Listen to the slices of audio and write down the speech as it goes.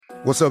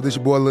What's up, this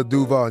your boy Lil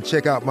Duval, and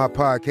check out my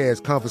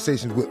podcast,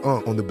 Conversations with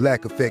Unc, on the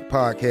Black Effect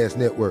Podcast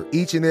Network.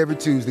 Each and every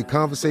Tuesday,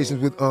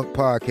 Conversations with Unc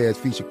podcast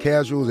feature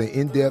casuals and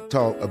in-depth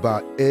talk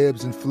about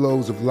ebbs and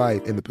flows of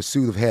life and the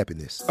pursuit of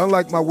happiness.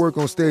 Unlike my work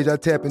on stage, I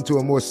tap into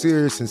a more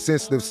serious and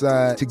sensitive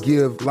side to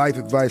give life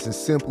advice and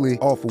simply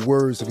offer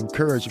words of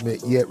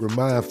encouragement, yet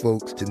remind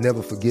folks to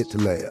never forget to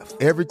laugh.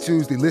 Every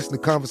Tuesday, listen to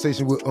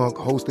Conversations with Unc,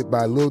 hosted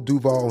by Lil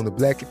Duval on the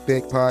Black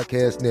Effect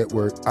Podcast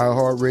Network,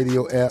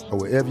 iHeartRadio app, or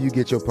wherever you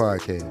get your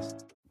podcasts.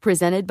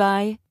 Presented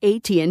by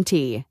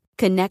AT&T.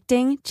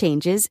 Connecting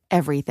changes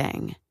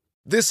everything.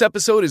 This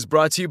episode is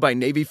brought to you by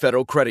Navy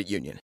Federal Credit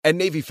Union. At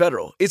Navy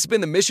Federal, it's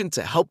been the mission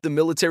to help the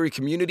military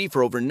community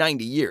for over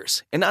 90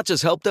 years. And not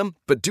just help them,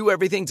 but do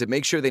everything to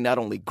make sure they not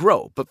only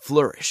grow, but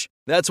flourish.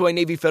 That's why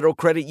Navy Federal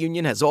Credit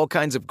Union has all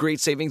kinds of great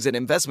savings and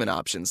investment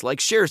options like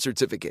share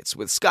certificates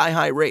with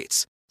sky-high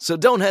rates. So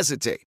don't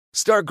hesitate.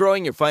 Start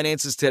growing your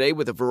finances today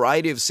with a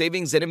variety of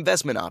savings and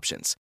investment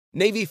options.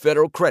 Navy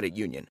Federal Credit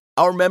Union.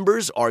 Our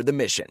members are the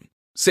mission.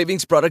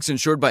 Savings products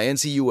insured by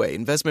NCUA.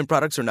 Investment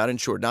products are not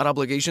insured, not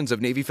obligations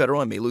of Navy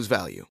Federal and may lose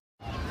value.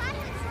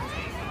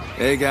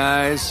 Hey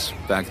guys,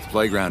 back at the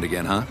playground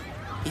again, huh?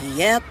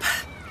 Yep.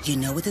 You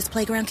know what this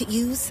playground could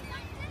use?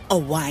 A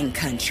wine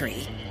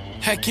country.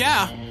 Heck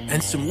yeah,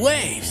 and some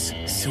waves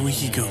so we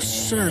could go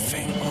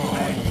surfing.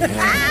 Oh,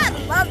 yeah.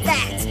 I love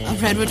that.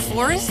 A redwood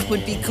forest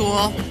would be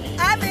cool.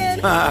 I'm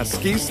in.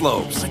 Ski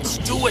slopes. Let's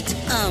do it.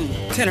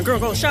 Can a girl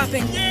go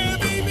shopping? Yeah,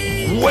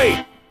 baby.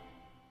 Wait!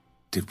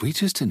 Did we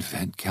just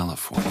invent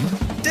California?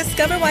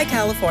 Discover why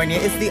California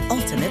is the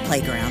ultimate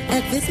playground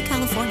at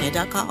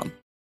visitcalifornia.com.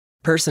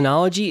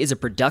 Personology is a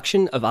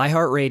production of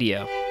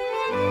iHeartRadio.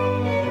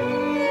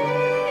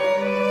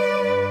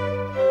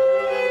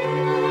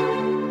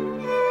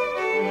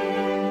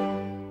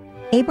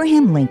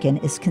 Abraham Lincoln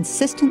is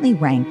consistently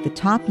ranked the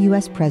top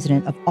U.S.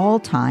 president of all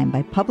time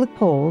by public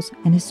polls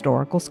and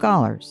historical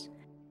scholars.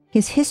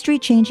 His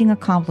history-changing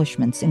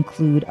accomplishments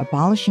include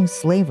abolishing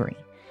slavery,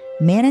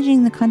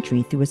 managing the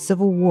country through a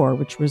civil war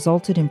which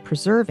resulted in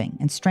preserving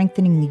and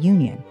strengthening the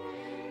Union,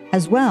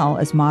 as well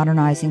as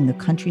modernizing the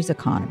country's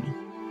economy.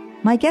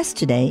 My guest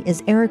today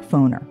is Eric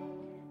Foner,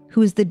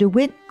 who is the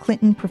DeWitt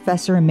Clinton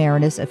Professor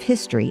Emeritus of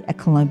History at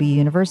Columbia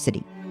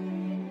University.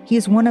 He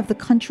is one of the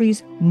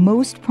country's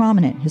most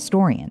prominent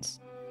historians.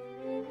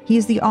 He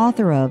is the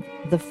author of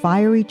The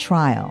Fiery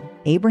Trial,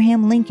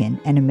 Abraham Lincoln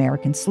and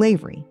American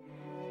Slavery,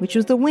 which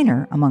was the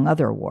winner, among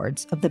other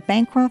awards, of the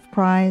Bancroft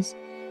Prize,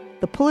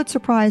 the Pulitzer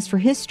Prize for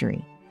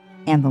History,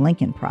 and the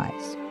Lincoln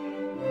Prize.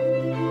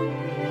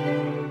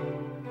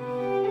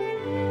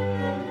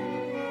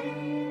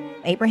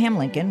 Abraham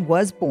Lincoln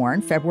was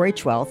born February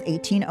 12,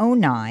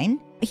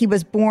 1809. He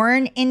was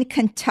born in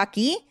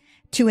Kentucky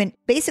to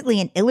basically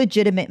an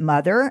illegitimate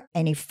mother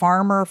and a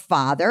farmer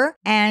father.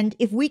 And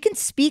if we can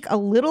speak a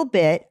little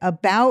bit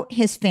about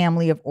his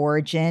family of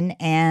origin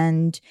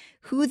and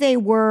who they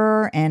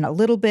were and a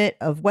little bit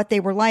of what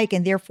they were like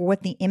and therefore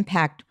what the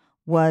impact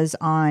was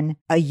on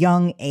a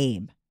young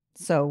Abe.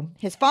 So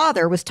his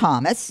father was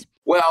Thomas.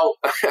 Well,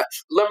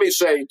 let me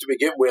say to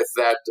begin with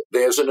that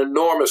there's an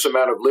enormous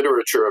amount of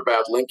literature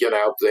about Lincoln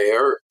out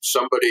there.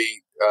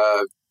 Somebody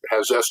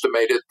has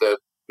estimated that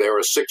there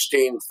are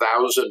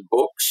 16,000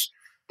 books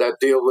that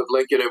deal with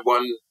Lincoln in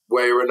one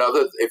way or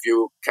another. If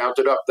you count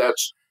it up,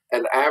 that's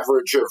an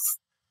average of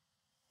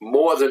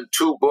more than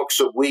 2 books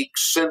a week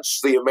since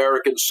the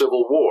American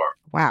Civil War.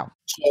 Wow.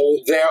 So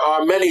there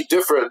are many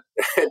different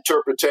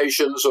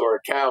interpretations or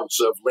accounts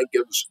of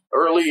Lincoln's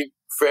early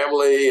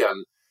family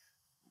and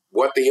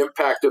what the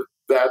impact of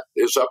that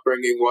his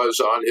upbringing was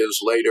on his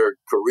later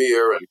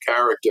career and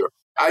character.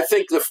 I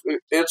think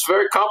it's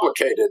very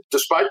complicated.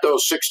 Despite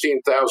those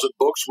 16,000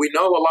 books, we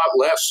know a lot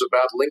less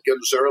about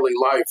Lincoln's early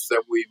life than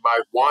we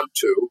might want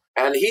to.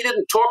 And he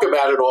didn't talk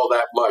about it all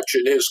that much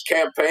in his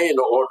campaign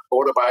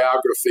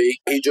autobiography.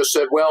 He just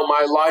said, well,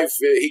 my life,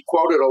 he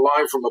quoted a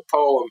line from a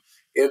poem,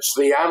 it's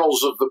the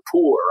annals of the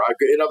poor.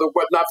 In other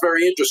words, not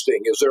very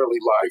interesting, his early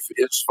life.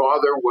 His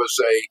father was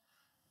a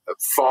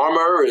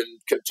farmer in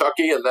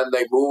Kentucky, and then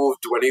they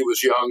moved when he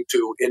was young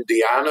to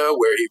Indiana,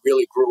 where he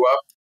really grew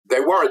up. They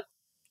weren't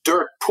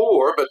dirt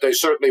poor, but they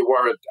certainly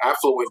weren't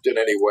affluent in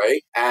any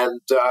way, and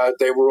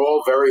they were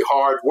all very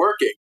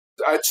hard-working.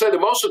 I'd say the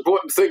most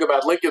important thing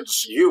about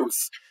Lincoln's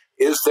youth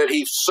is that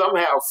he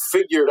somehow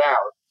figured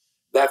out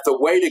that the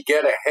way to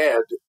get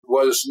ahead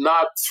was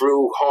not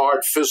through hard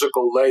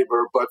physical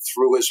labor, but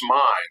through his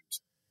mind.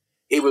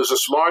 He was a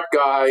smart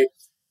guy.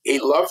 He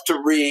loved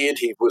to read.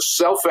 He was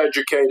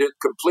self-educated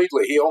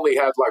completely. He only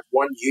had like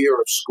 1 year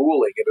of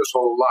schooling in his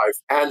whole life.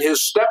 And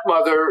his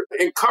stepmother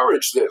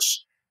encouraged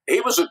this.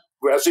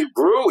 As he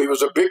grew, he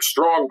was a big,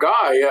 strong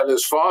guy, and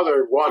his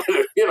father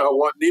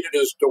needed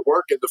to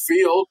work in the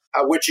field,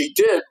 which he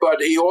did,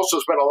 but he also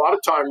spent a lot of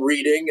time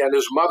reading, and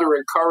his mother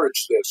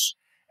encouraged this.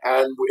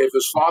 And if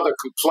his father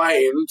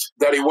complained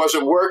that he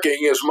wasn't working,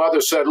 his mother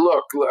said,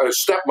 look,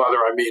 stepmother,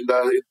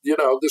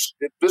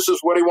 this is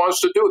what he wants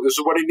to do. This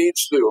is what he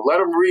needs to do. Let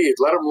him read.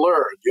 Let him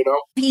learn,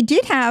 He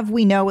did have,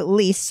 we know at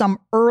least, some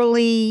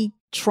early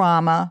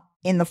trauma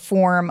in the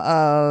form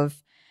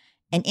of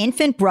an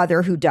infant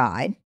brother who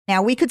died.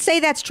 Now, we could say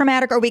that's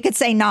traumatic or we could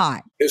say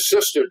not. His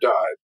sister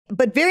died.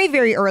 But very,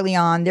 very early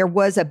on, there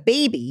was a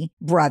baby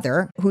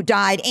brother who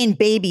died in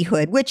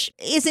babyhood, which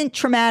isn't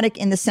traumatic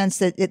in the sense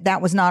that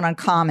that was not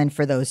uncommon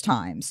for those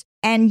times.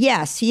 And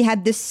yes, he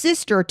had this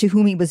sister to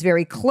whom he was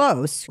very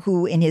close,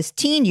 who in his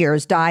teen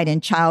years died in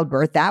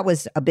childbirth. That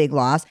was a big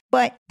loss.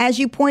 But as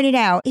you pointed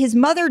out, his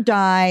mother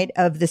died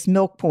of this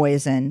milk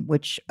poison,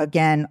 which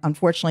again,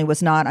 unfortunately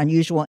was not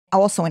unusual.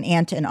 Also, an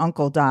aunt and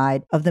uncle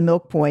died of the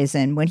milk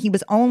poison when he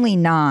was only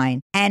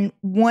 9. And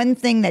one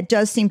thing that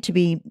does seem to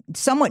be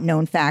somewhat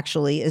known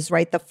factually is,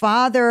 right, the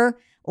father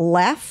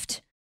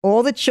left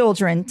all the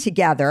children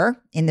together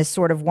in this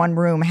sort of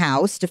one-room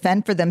house to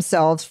fend for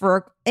themselves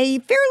for a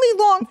fairly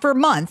long, for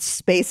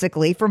months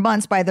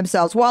by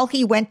themselves, while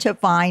he went to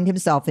find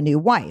himself a new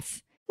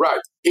wife. Right.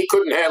 He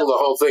couldn't handle the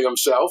whole thing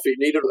himself. He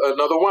needed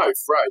another wife.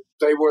 Right.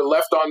 They were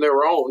left on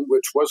their own,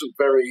 which wasn't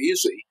very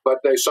easy, but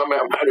they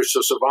somehow managed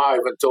to survive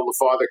until the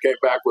father came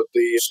back with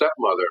the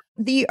stepmother.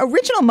 The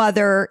original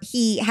mother,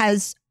 he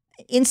has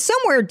in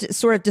somewhere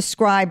sort of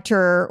described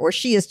her, or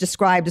she is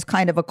described as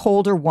kind of a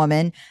colder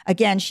woman.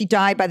 Again, she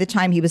died by the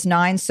time he was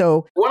 9.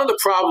 So one of the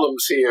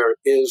problems here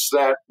is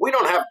that we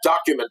don't have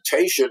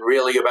documentation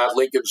really about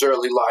Lincoln's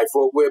early life.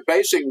 What we're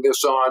basing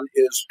this on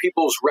is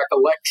people's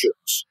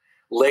recollections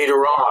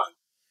later on.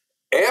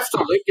 After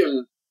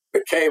Lincoln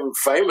became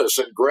famous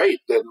and great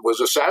and was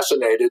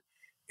assassinated,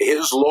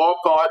 his law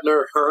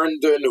partner,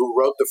 Herndon, who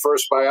wrote the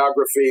first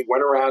biography,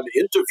 went around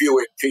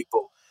interviewing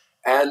people.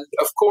 And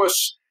of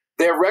course,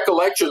 their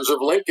recollections of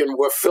Lincoln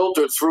were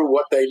filtered through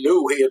what they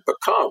knew he had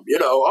become. You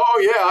know, oh,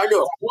 yeah, I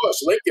know, of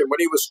course, Lincoln, when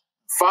he was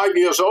 5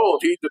 years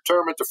old, he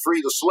determined to free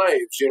the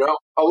slaves, you know.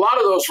 A lot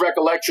of those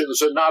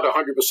recollections are not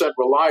 100%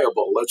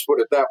 reliable, let's put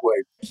it that way.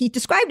 He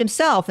described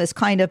himself as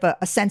kind of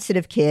a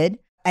sensitive kid,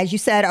 as you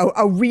said,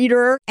 a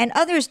reader, and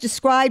others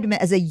described him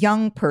as a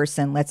young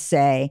person, let's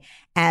say,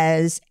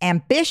 as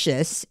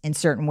ambitious in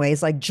certain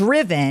ways, like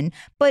driven,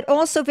 but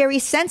also very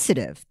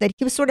sensitive, that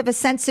he was sort of a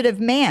sensitive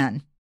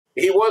man.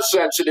 He was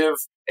sensitive.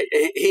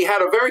 He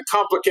had a very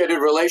complicated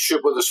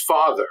relationship with his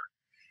father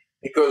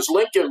because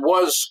Lincoln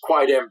was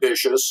quite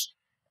ambitious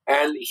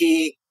and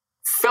he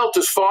felt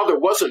his father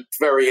wasn't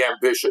very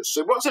ambitious.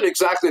 It wasn't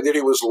exactly that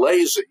he was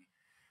lazy.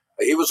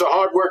 He was a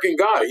hardworking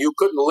guy. You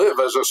couldn't live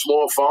as a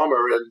small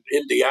farmer in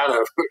Indiana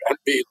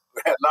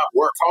and not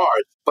work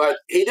hard. But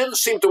he didn't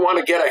seem to want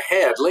to get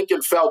ahead.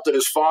 Lincoln felt that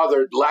his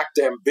father lacked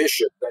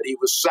ambition, that he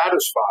was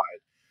satisfied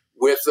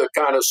with a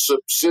kind of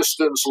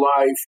subsistence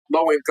life,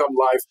 low-income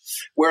life,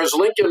 whereas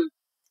Lincoln,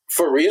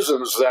 for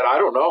reasons that I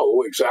don't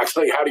know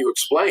exactly how do you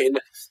explain,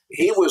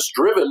 he was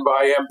driven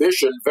by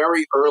ambition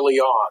very early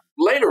on.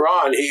 Later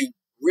on, he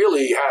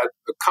really had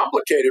a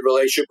complicated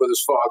relationship with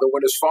his father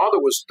when his father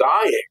was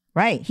dying.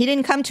 Right. He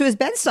didn't come to his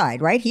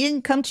bedside, right? He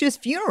didn't come to his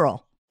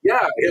funeral.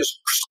 Yeah, his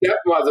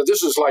stepmother,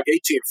 this is like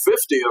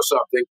 1850 or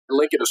something.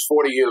 Lincoln is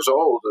 40 years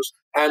old.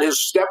 And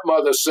his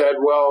stepmother said,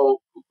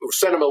 well,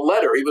 sent him a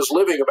letter. He was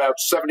living about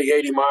 70,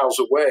 80 miles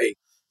away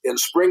in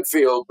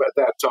Springfield at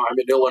that time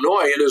in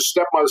Illinois. And his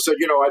stepmother said,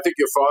 you know, I think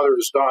your father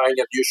is dying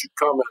and you should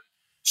come and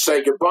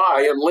say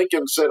goodbye. And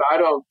Lincoln said, I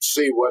don't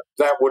see what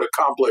that would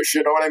accomplish.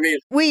 You know what I mean?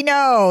 We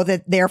know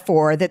that,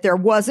 therefore, that there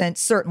wasn't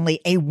certainly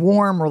a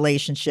warm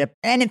relationship.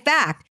 And in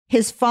fact,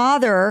 his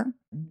father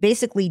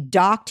basically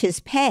docked his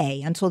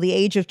pay until the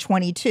age of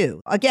 22.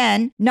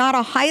 Again, not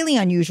a highly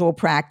unusual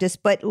practice,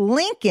 but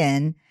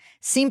Lincoln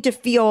seemed to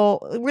feel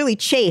really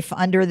chafe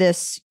under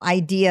this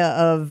idea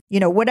of, you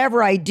know,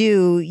 whatever I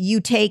do, you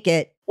take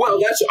it. Well,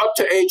 that's up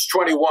to age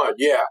 21,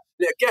 yeah.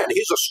 Again,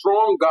 he's a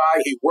strong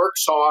guy. He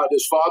works hard.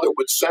 His father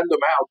would send him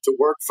out to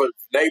work for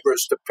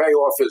neighbors to pay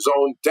off his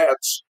own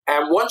debts.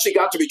 And once he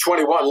got to be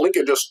 21,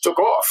 Lincoln just took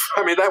off.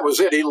 I mean, that was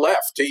it. He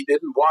left. He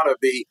didn't want to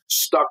be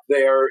stuck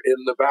there in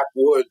the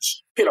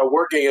backwoods, you know,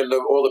 working in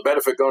all the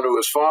benefit going to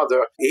his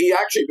father. He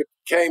actually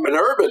became an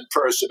urban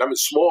person. I mean,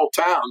 small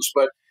towns,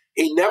 but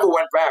he never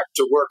went back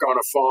to work on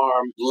a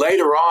farm.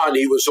 Later on,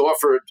 he was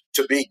offered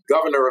to be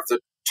governor of the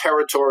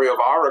territory of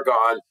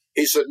Oregon.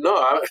 He said,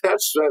 no,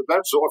 that's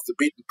off the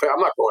beaten path. I'm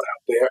not going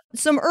out there.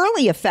 Some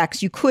early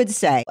effects, you could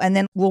say, and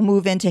then we'll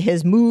move into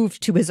his move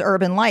to his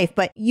urban life.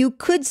 But you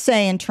could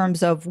say in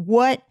terms of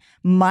what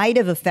might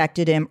have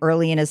affected him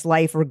early in his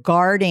life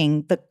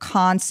regarding the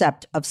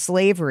concept of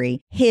slavery.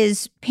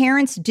 His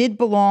parents did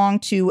belong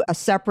to a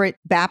separate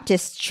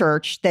Baptist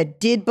church that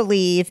did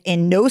believe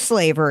in no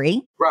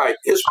slavery. Right.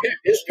 His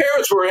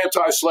parents were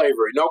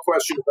anti-slavery, no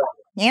question about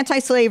it.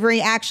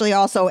 Anti-slavery, actually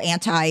also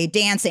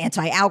anti-dance,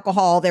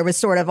 anti-alcohol. There was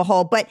sort of a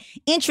whole, but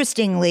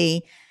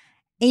interestingly,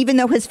 even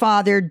though his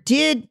father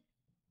did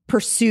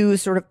pursue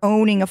sort of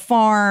owning a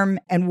farm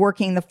and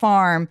working the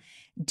farm,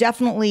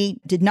 definitely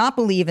did not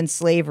believe in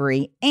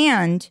slavery.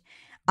 And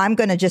I'm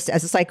going to just,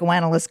 as a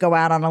psychoanalyst, go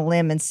out on a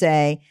limb and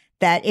say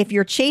that if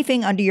you're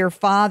chafing under your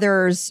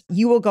father's,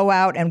 you will go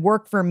out and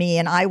work for me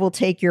and I will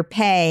take your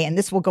pay, and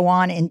this will go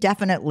on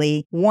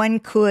indefinitely, one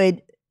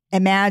could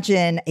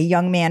imagine a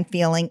young man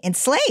feeling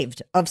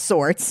enslaved of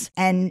sorts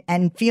and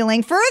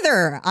feeling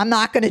further, I'm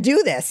not going to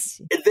do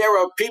this. There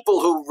are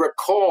people who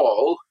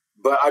recall,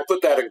 but I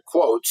put that in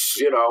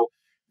quotes,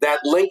 that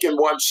Lincoln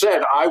once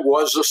said, I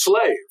was a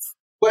slave.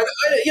 But,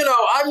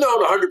 I've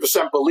known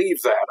 100%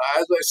 believe that.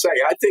 As I say,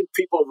 I think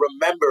people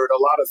remembered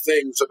a lot of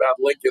things about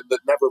Lincoln that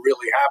never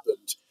really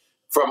happened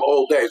from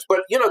old days. But,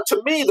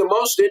 to me, the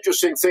most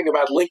interesting thing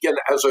about Lincoln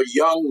as a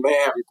young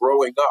man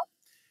growing up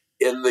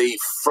in the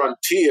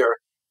frontier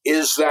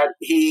is that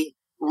he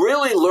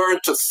really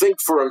learned to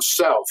think for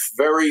himself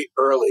very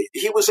early.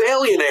 He was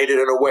alienated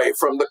in a way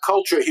from the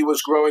culture he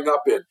was growing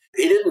up in.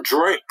 He didn't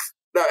drink.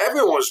 Now,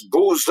 everyone was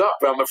boozed up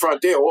on the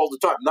frontier all the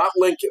time, not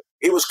Lincoln.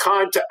 He was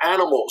kind to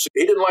animals.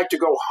 He didn't like to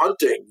go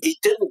hunting. He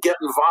didn't get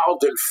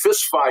involved in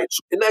fistfights.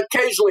 And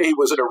occasionally he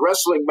was in a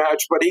wrestling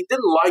match, but he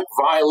didn't like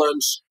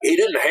violence. He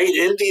didn't hate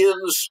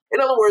Indians.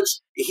 In other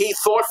words, he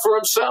thought for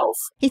himself.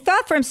 He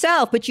thought for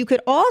himself, but you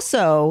could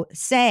also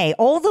say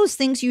all those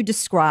things you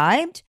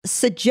described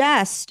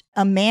suggest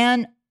a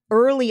man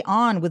early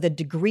on with a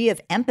degree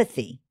of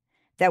empathy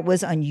that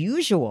was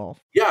unusual.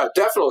 Yeah,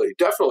 definitely.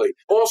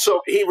 Also,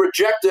 he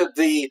rejected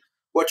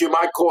what you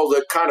might call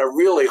the kind of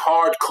really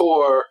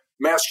hardcore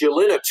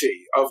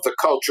masculinity of the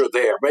culture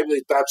there.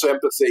 Maybe that's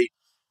empathy.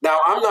 Now,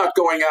 I'm not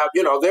going out,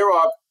 there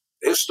are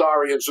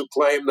historians who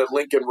claim that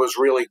Lincoln was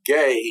really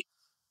gay,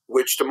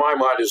 which to my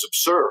mind is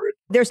absurd.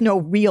 There's no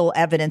real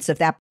evidence of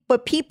that.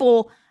 But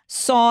people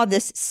saw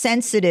this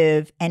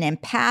sensitive and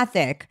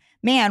empathic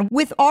man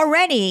with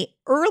already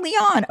early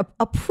on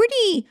a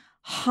pretty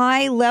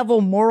high-level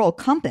moral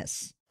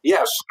compass.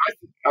 Yes,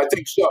 I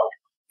think so.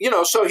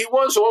 So he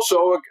was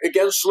also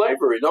against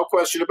slavery, no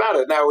question about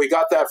it. Now, he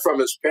got that from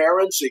his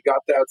parents. He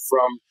got that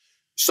from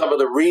some of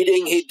the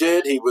reading he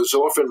did. He was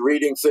often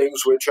reading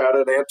things which had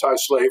an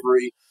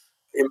anti-slavery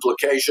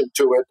implication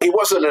to it. He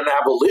wasn't an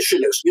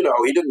abolitionist.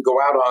 He didn't go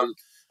out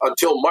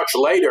until much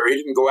later. He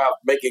didn't go out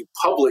making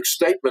public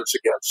statements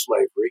against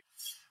slavery.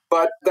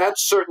 But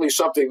that's certainly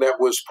something that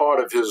was part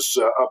of his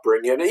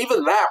upbringing. And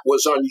even that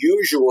was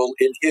unusual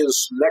in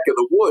his neck of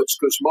the woods,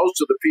 because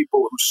most of the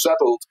people who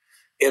settled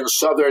in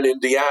southern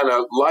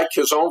Indiana, like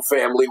his own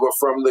family, were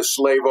from the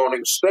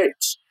slave-owning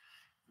states.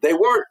 They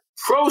weren't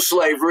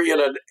pro-slavery in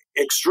an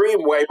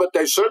extreme way, but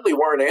they certainly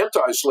weren't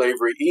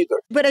anti-slavery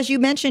either. But as you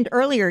mentioned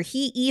earlier,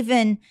 he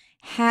even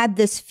had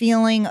this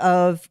feeling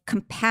of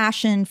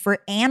compassion for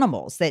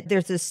animals, that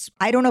there's this,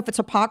 I don't know if it's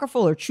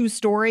apocryphal or true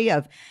story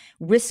of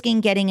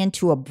risking getting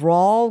into a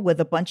brawl with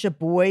a bunch of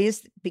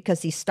boys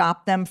because he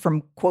stopped them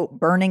from, quote,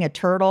 burning a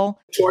turtle.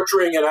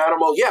 Torturing an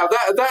animal. Yeah,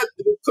 that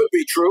could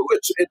be true.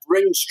 It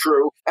rings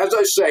true. As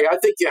I say, I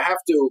think you have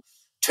to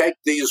take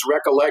these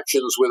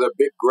recollections with a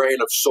big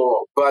grain of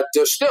salt. But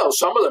still,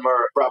 some of them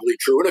are probably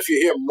true. And if you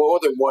hear more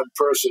than one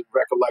person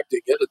recollecting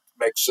it, it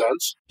makes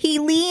sense. He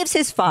leaves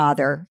his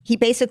father. He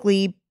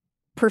basically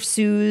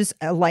pursues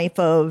a life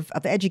of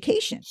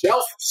education.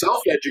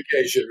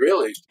 Self-education,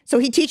 really. So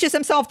he teaches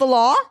himself the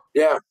law?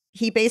 Yeah.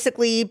 He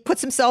basically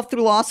puts himself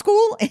through law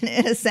school in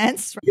a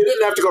sense. You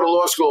didn't have to go to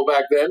law school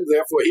back then.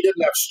 Therefore, he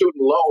didn't have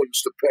student loans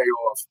to pay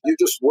off. You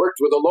just worked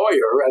with a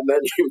lawyer and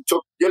then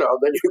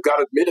then you got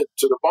admitted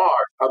to the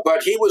bar.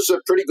 But he was a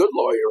pretty good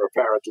lawyer,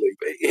 apparently.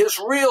 His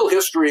real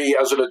history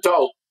as an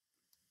adult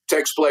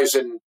takes place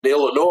in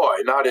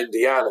Illinois, not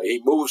Indiana.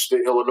 He moves to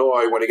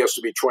Illinois when he gets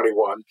to be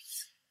 21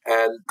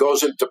 and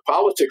goes into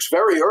politics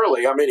very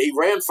early. I mean, he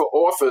ran for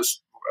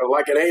office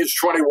like at age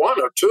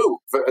 21 or 2.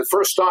 The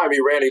first time he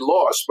ran, he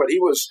lost, but he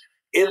was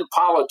in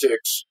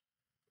politics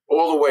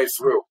all the way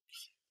through.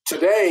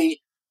 Today,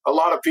 a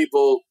lot of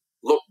people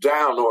look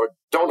down or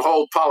don't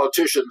hold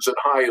politicians in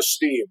high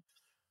esteem.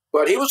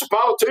 But he was a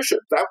politician.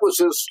 That was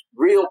his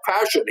real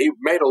passion. He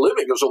made a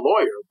living as a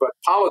lawyer, but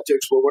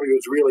politics were what he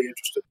was really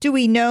interested in. Do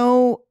we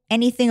know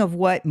anything of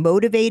what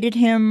motivated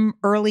him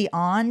early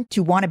on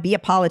to want to be a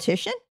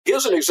politician?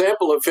 Here's an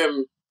example of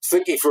him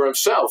thinking for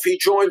himself. He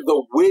joined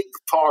the Whig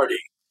Party,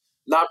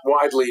 not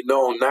widely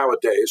known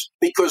nowadays,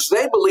 because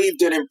they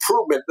believed in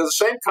improvement, the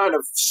same kind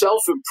of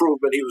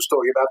self-improvement he was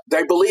talking about.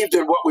 They believed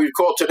in what we would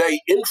call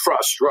today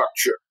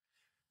infrastructure.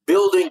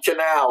 Building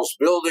canals,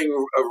 building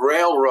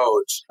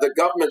railroads, the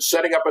government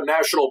setting up a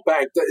national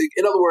bank.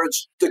 In other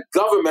words, the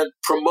government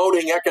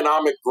promoting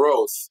economic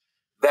growth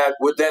that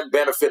would then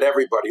benefit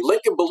everybody.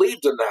 Lincoln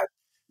believed in that.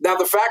 Now,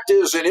 the fact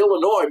is, in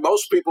Illinois,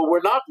 most people were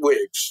not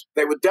Whigs.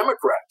 They were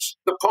Democrats.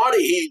 The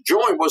party he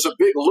joined was a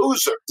big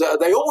loser.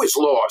 They always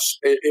lost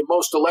in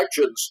most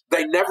elections.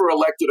 They never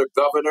elected a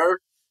governor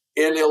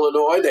in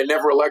Illinois. They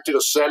never elected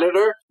a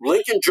senator.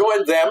 Lincoln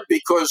joined them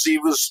because he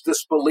was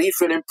this belief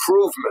in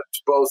improvement,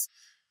 both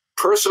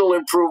personal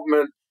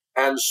improvement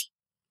and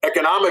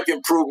economic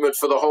improvement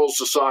for the whole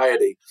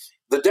society.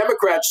 The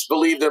Democrats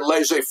believed in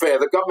laissez-faire.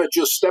 The government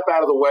just step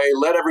out of the way,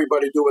 let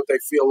everybody do what they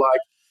feel like.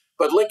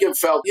 But Lincoln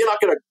felt you're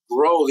not going to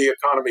grow the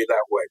economy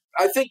that way.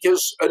 I think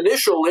his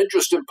initial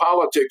interest in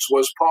politics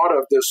was part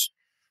of this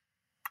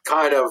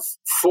kind of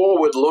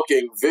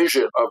forward-looking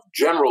vision of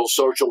general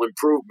social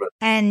improvement.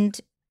 And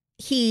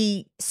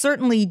he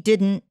certainly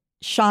didn't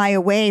shy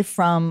away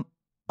from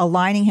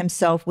aligning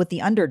himself with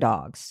the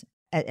underdogs.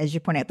 As you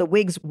point out, the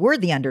Whigs were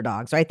the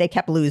underdogs, right? They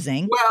kept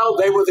losing. Well,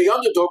 they were the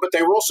underdog, but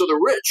they were also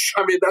the rich.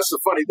 I mean, that's the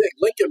funny thing.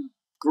 Lincoln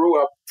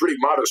grew up pretty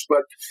modest,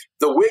 but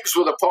the Whigs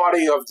were the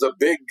party of the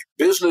big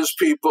business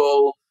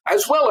people,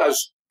 as well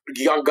as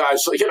young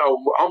guys,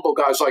 humble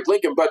guys like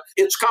Lincoln. But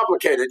it's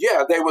complicated.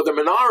 Yeah, they were the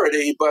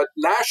minority, but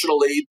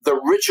nationally, the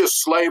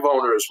richest slave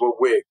owners were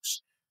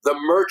Whigs. The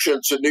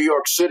merchants in New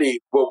York City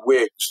were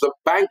Whigs. The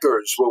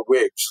bankers were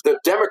Whigs. The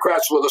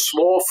Democrats were the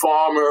small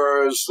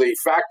farmers, the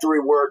factory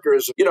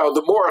workers,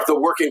 the more of the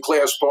working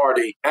class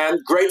party, and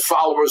great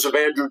followers of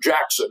Andrew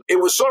Jackson. It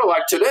was sort of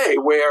like today,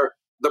 where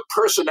the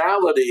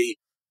personality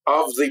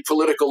of the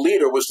political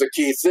leader was the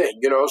key thing,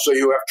 so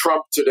you have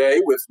Trump today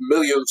with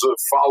millions of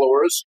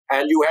followers,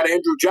 and you had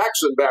Andrew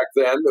Jackson back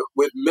then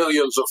with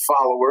millions of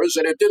followers,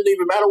 and it didn't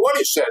even matter what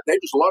he said. They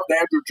just loved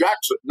Andrew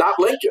Jackson, not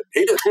Lincoln.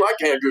 He didn't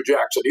like Andrew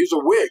Jackson. He's a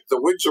Whig.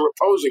 The Whigs are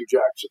opposing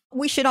Jackson.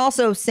 We should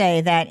also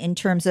say that in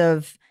terms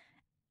of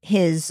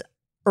his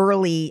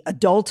early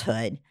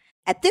adulthood,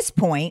 at this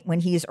point,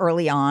 when he's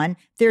early on,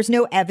 there's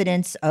no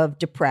evidence of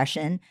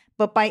depression,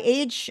 but by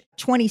age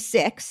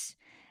 26,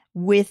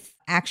 with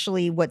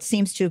actually what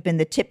seems to have been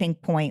the tipping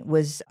point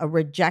was a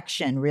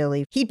rejection,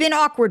 really. He'd been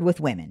awkward with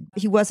women.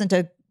 He wasn't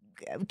a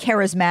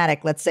charismatic,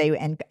 let's say,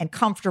 and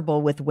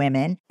comfortable with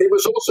women. He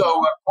was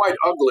also quite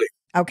ugly.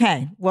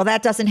 Okay. Well,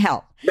 that doesn't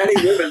help. Many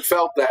women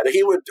felt that.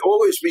 He would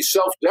always be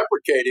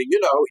self-deprecating.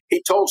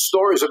 He told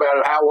stories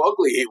about how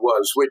ugly he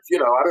was, which, I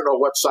don't know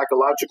what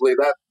psychologically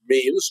that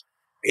means.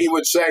 He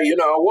would say,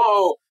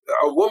 whoa,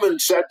 a woman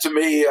said to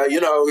me, you're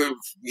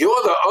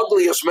the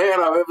ugliest man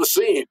I've ever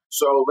seen.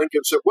 So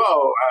Lincoln said, well,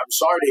 I'm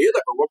sorry to hear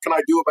that, but what can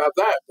I do about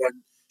that?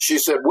 And she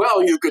said,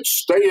 well, you could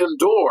stay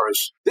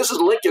indoors. This is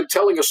Lincoln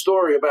telling a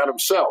story about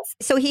himself.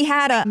 So he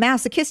had a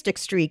masochistic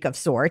streak of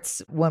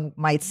sorts, one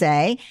might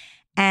say,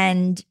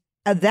 and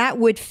that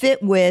would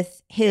fit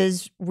with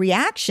his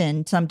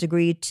reaction to some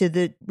degree to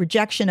the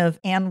rejection of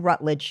Anne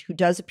Rutledge, who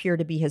does appear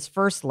to be his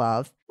first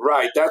love.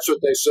 Right, that's what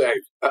they say.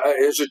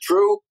 Is it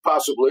true?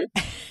 Possibly.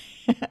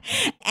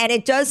 And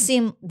it does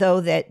seem,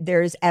 though, that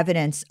there's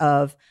evidence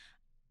of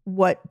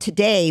what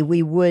today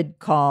we would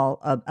call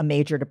a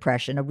major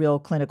depression, a real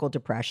clinical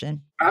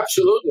depression.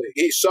 Absolutely.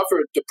 He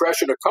suffered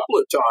depression a couple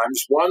of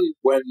times, one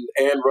when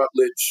Anne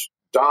Rutledge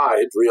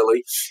died,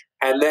 really,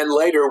 and then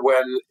later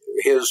when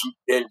his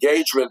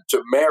engagement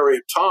to Mary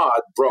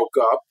Todd broke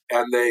up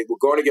and they were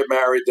going to get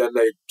married, then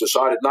they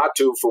decided not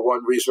to for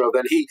one reason or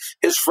then.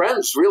 His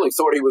friends really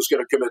thought he was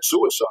going to commit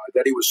suicide,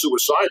 that he was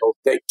suicidal.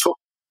 They took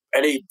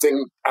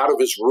anything out of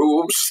his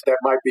rooms that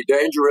might be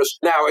dangerous.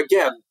 Now,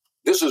 again,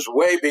 this is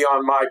way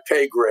beyond my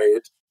pay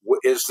grade.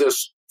 Is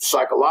this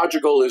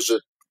psychological? Is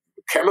it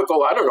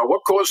chemical? I don't know.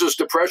 What causes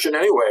depression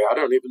anyway? I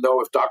don't even know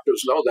if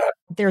doctors know that.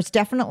 There's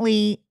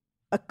definitely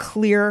a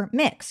clear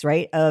mix,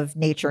 right, of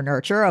nature,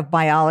 nurture, of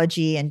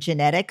biology and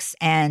genetics.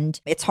 And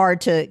it's hard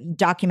to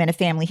document a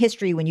family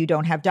history when you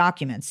don't have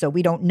documents. So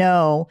we don't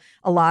know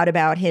a lot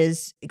about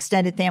his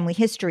extended family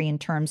history in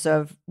terms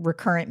of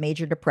recurrent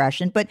major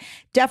depression, but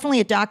definitely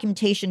a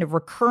documentation of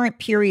recurrent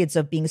periods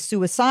of being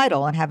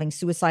suicidal and having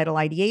suicidal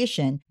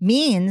ideation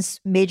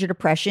means major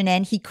depression.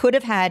 And he could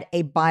have had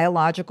a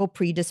biological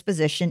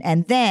predisposition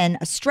and then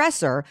a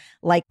stressor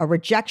like a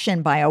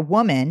rejection by a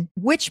woman,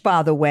 which,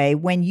 by the way,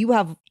 when you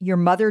have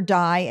your mother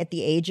die at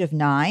the age of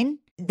 9,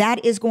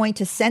 that is going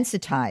to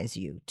sensitize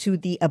you to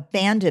the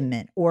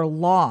abandonment or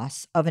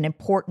loss of an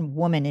important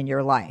woman in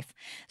your life.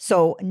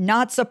 So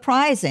not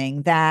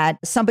surprising that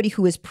somebody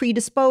who is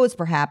predisposed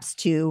perhaps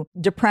to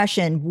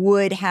depression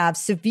would have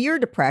severe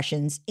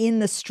depressions in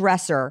the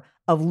stressor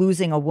of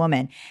losing a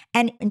woman.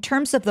 And in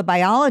terms of the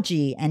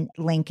biology and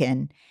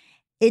Lincoln,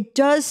 it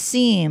does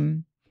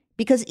seem,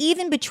 because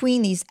even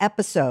between these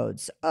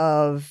episodes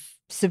of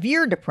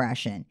severe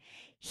depression,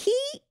 he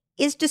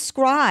is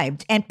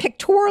described and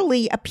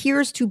pictorially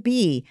appears to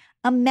be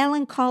a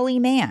melancholy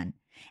man.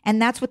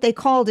 And that's what they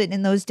called it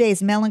in those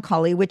days,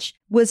 melancholy, which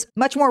was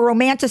much more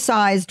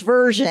romanticized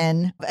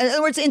version. In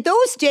other words, in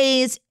those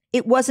days,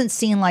 it wasn't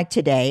seen like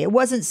today. It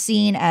wasn't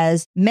seen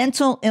as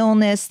mental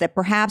illness that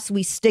perhaps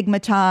we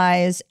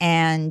stigmatize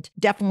and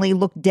definitely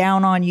look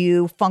down on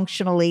you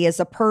functionally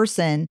as a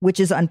person, which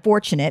is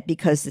unfortunate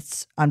because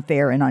it's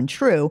unfair and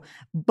untrue.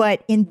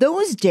 But in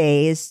those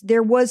days,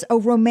 there was a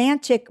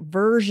romantic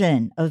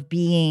version of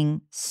being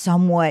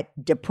somewhat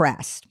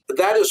depressed.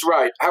 That is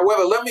right.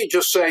 However, let me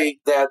just say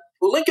that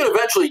Lincoln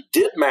eventually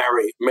did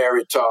marry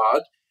Mary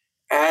Todd,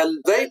 and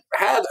they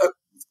had a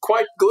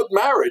quite good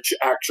marriage,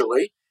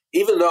 actually.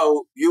 Even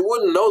though you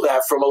wouldn't know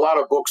that from a lot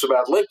of books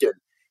about Lincoln.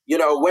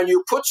 When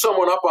you put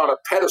someone up on a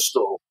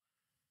pedestal,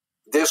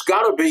 there's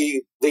got to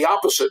be the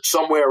opposite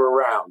somewhere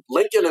around.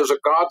 Lincoln is a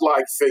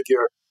godlike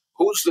figure.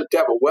 Who's the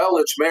devil? Well,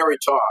 it's Mary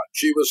Todd.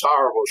 She was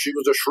horrible. She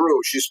was a shrew.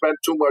 She spent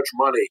too much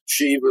money.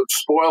 She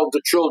spoiled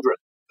the children.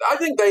 I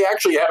think they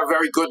actually had a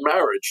very good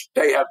marriage.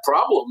 They had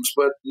problems,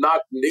 but not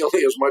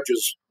nearly as much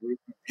as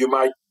you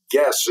might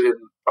guess in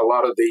a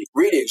lot of the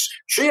readings.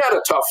 She had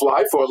a tough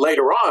life, or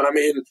later on. I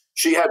mean,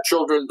 she had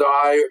children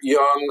die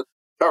young.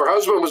 Her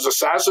husband was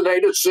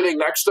assassinated sitting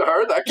next to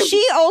her.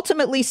 She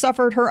ultimately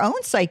suffered her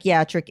own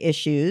psychiatric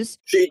issues.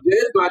 She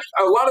did, but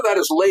a lot of that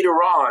is later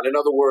on. In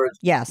other words,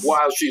 yes,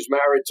 while she's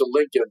married to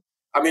Lincoln.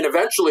 I mean,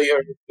 eventually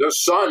her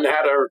son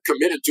had her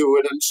committed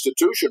to an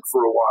institution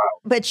for a while.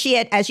 But she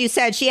had, as you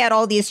said, she had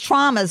all these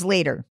traumas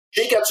later.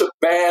 She gets a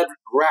bad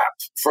rap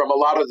from a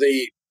lot of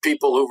the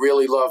people who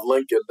really love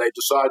Lincoln. They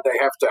decide they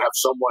have to have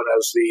someone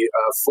as the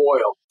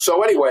foil.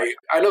 So anyway,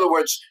 in other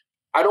words,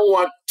 I don't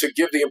want to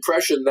give the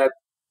impression that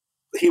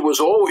he was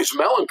always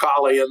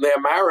melancholy and their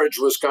marriage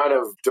was kind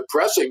of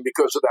depressing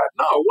because of that.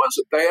 No, it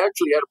wasn't. They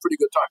actually had a pretty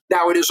good time.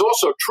 Now, it is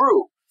also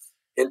true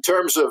in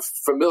terms of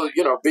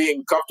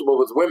being comfortable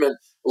with women.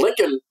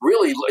 Lincoln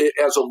really,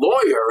 as a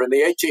lawyer in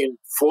the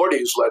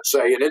 1840s, let's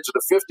say, and into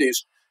the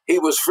 50s, he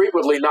was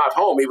frequently not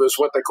home. He was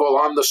what they call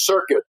on the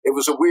circuit. It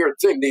was a weird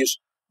thing. These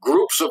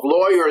groups of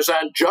lawyers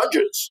and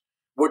judges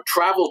would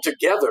travel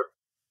together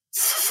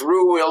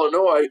through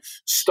Illinois,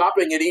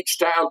 stopping at each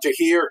town to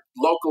hear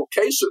local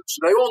cases.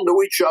 They all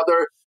knew each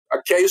other. A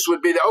case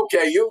would be,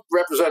 okay, you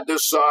represent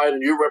this side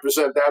and you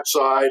represent that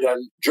side,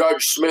 and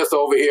Judge Smith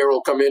over here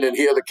will come in and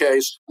hear the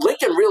case.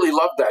 Lincoln really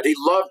loved that. He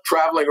loved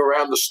traveling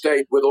around the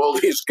state with all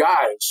these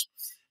guys,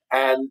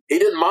 and he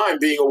didn't mind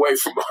being away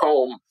from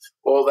home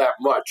all that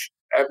much.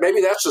 And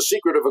maybe that's the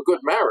secret of a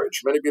good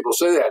marriage. Many people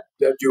say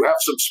that you have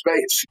some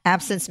space.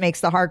 Absence makes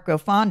the heart grow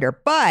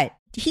fonder. But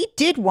he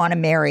did want to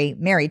marry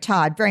Mary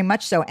Todd, very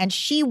much so. And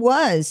she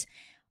was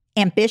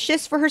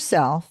ambitious for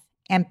herself,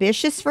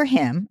 ambitious for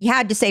him. You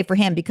had to say for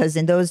him because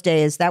in those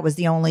days, that was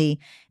the only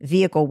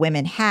vehicle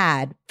women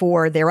had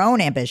for their own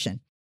ambition.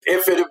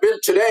 If it had been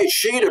today,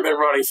 she'd have been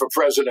running for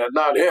president,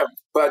 not him.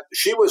 But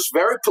she was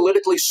very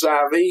politically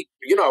savvy.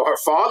 You know, her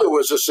father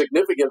was a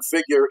significant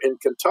figure in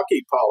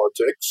Kentucky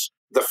politics.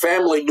 The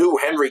family knew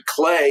Henry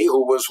Clay,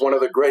 who was one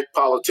of the great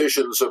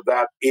politicians of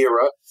that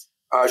era.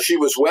 She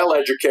was well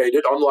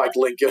educated, unlike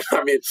Lincoln.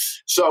 I mean,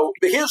 so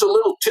here's a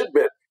little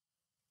tidbit.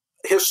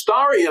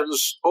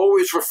 Historians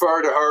always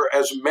refer to her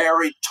as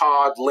Mary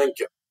Todd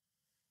Lincoln.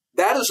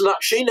 That is not,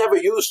 she never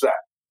used that.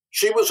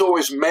 She was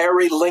always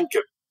Mary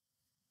Lincoln.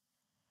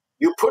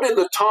 You put in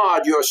the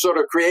Todd, you're sort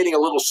of creating a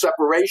little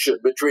separation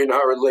between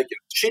her and Lincoln.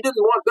 She didn't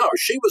want, no,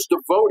 she was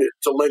devoted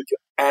to Lincoln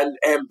and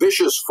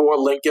ambitious for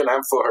Lincoln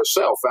and for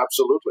herself,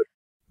 absolutely.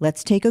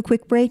 Let's take a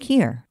quick break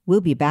here.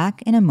 We'll be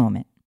back in a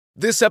moment.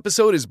 This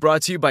episode is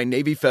brought to you by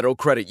Navy Federal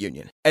Credit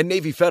Union. At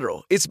Navy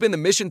Federal, it's been the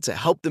mission to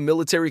help the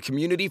military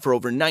community for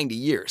over 90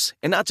 years.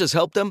 And not just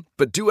help them,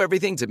 but do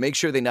everything to make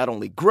sure they not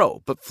only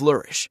grow, but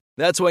flourish.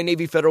 That's why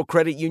Navy Federal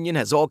Credit Union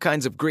has all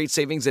kinds of great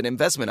savings and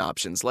investment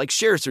options like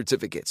share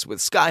certificates with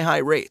sky-high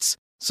rates.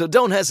 So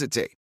don't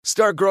hesitate.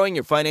 Start growing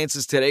your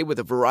finances today with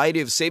a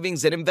variety of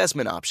savings and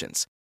investment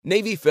options.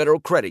 Navy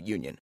Federal Credit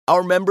Union.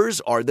 Our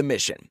members are the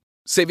mission.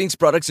 Savings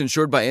products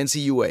insured by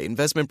NCUA.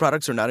 Investment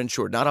products are not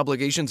insured, not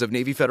obligations of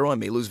Navy Federal and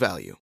may lose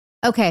value.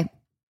 Okay.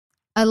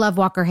 I love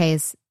Walker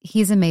Hayes.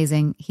 He's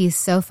amazing. He's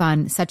so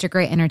fun, such a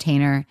great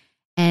entertainer.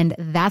 And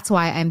that's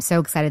why I'm so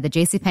excited that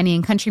JCPenney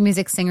and country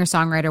music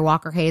singer-songwriter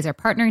Walker Hayes are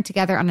partnering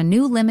together on a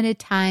new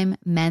limited-time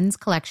men's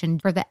collection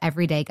for the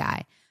everyday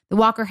guy. The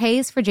Walker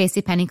Hayes for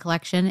JCPenney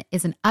collection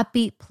is an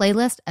upbeat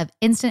playlist of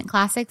instant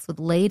classics with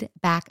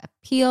laid-back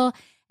appeal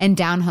and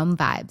down-home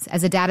vibes.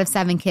 As a dad of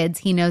 7 kids,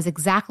 he knows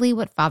exactly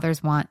what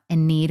fathers want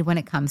and need when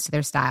it comes to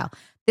their style.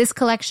 This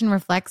collection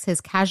reflects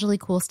his casually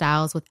cool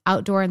styles with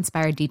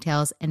outdoor-inspired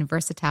details and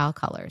versatile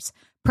colors.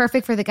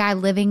 Perfect for the guy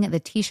living the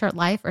t-shirt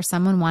life or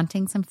someone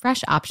wanting some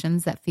fresh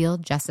options that feel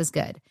just as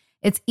good.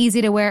 It's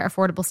easy to wear,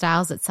 affordable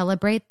styles that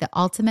celebrate the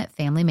ultimate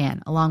family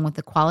man, along with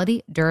the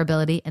quality,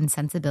 durability, and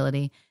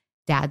sensibility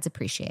dads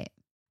appreciate.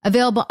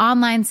 Available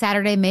online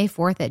Saturday, May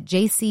 4th at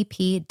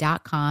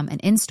jcp.com and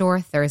in-store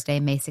Thursday,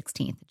 May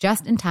 16th,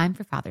 just in time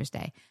for Father's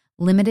Day.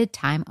 Limited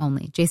time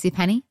only.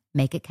 JCPenney,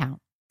 make it count.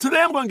 Today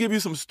I'm going to give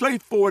you some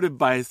straightforward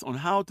advice on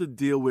how to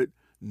deal with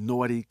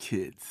naughty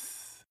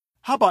kids.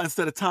 How about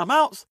instead of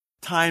timeouts,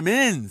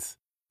 time-ins?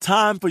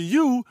 Time for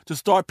you to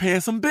start paying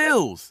some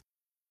bills.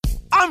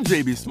 I'm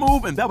JB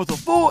Smoove, and that was a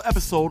full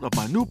episode of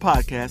my new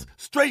podcast,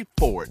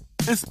 Straightforward,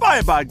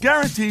 inspired by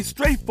guaranteed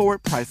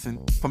straightforward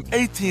pricing from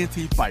AT&T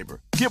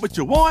Fiber. Get what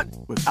you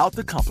want without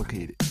the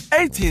complicated.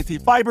 AT&T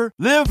Fiber,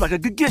 live like a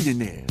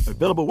gigillionaire.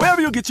 Available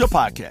wherever you get your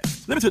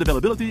podcast. Limited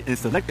availability in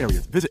select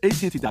areas. Visit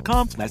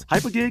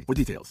AT&T.com/hypergig for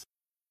details.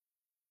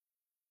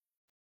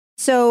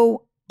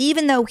 So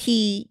even though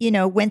he,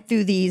 went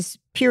through these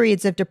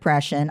periods of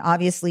depression,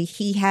 obviously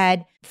he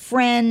had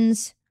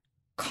friends,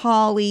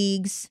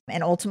 colleagues,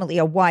 and ultimately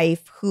a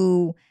wife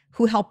who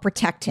helped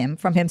protect him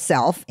from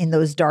himself in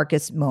those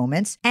darkest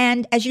moments.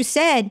 And as you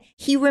said,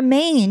 he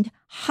remained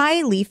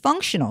highly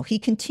functional. He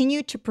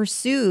continued to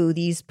pursue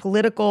these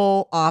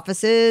political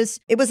offices.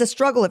 It was a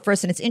struggle at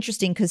first, and it's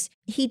interesting because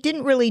he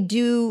didn't really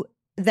do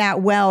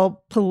that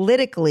well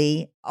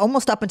politically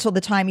almost up until the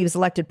time he was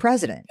elected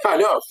president. I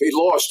know. He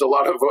lost a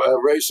lot of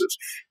races.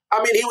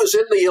 I mean, he was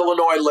in the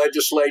Illinois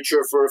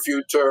legislature for a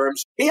few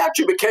terms. He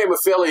actually became a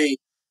fairly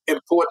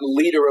important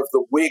leader of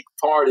the Whig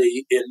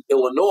Party in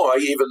Illinois,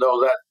 even though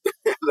that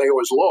they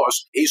always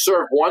lost. He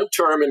served one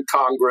term in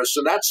Congress,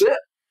 and that's it.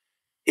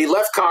 He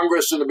left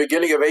Congress in the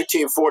beginning of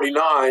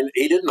 1849.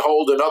 He didn't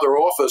hold another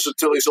office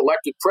until he's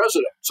elected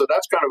president. So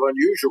that's kind of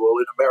unusual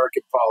in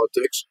American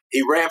politics.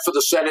 He ran for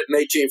the Senate in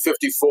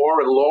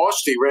 1854 and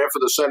lost. He ran for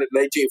the Senate in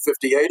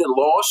 1858 and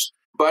lost.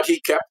 But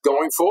he kept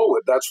going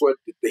forward. That's what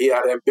he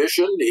had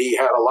ambition. He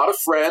had a lot of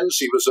friends.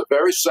 He was a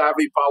very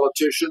savvy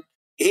politician.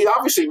 He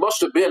obviously must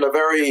have been a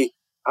very,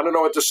 I don't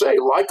know what to say,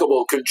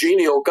 likable,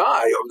 congenial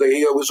guy.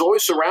 He was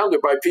always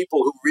surrounded by people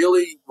who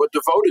really were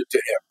devoted to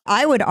him.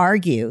 I would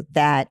argue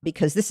that,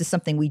 because this is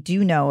something we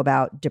do know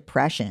about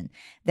depression,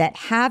 that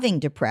having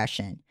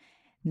depression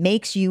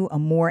makes you a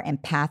more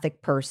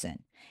empathic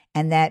person.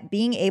 And that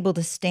being able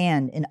to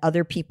stand in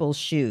other people's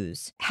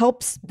shoes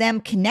helps them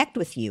connect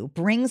with you,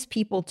 brings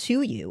people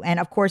to you. And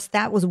of course,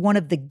 that was one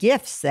of the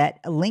gifts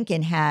that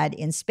Lincoln had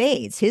in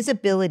spades, his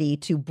ability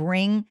to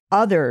bring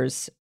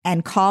others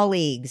and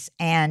colleagues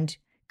and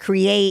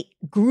create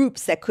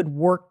groups that could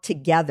work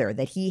together,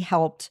 that he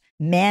helped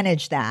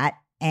manage that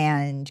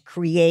and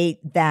create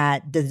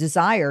that. The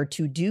desire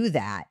to do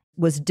that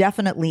was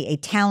definitely a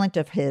talent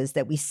of his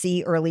that we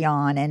see early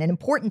on, and an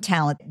important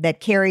talent that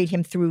carried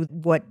him through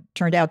what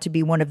turned out to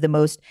be one of the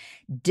most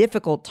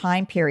difficult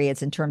time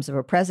periods in terms of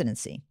a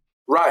presidency.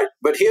 Right.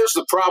 But here's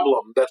the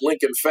problem that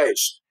Lincoln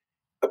faced,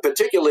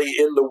 particularly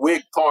in the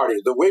Whig Party.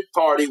 The Whig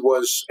Party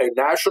was a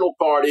national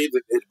party.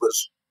 It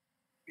was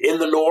in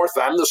the North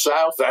and the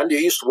South and the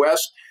East,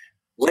 West.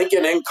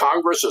 Lincoln in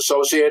Congress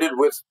associated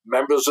with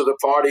members of the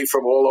party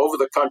from all over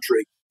the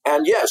country.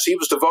 And yes, he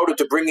was devoted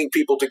to bringing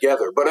people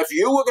together. But if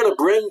you're going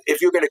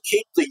to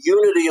keep the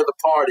unity of the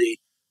party,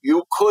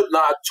 you could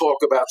not talk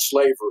about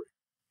slavery.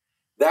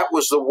 That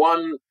was the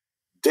one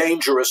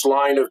dangerous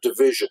line of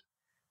division.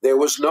 There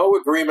was no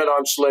agreement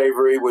on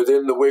slavery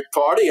within the Whig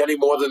Party any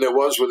more than there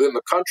was within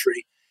the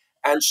country.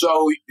 And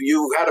so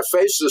you had to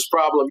face this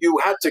problem. You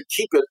had to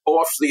keep it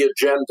off the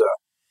agenda,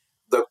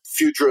 the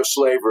future of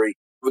slavery,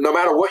 no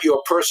matter what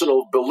your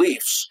personal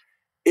beliefs,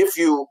 if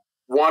you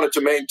wanted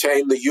to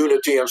maintain the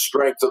unity and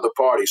strength of the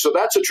party. So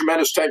that's a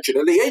tremendous tension.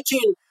 In the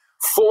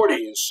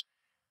 1840s,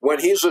 when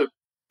he's a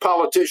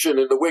politician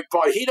in the Whig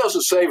Party, he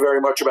doesn't say very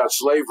much about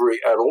slavery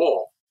at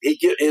all. He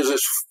gives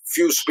his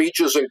few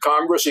speeches in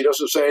Congress. He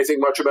doesn't say anything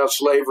much about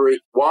slavery.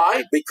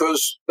 Why?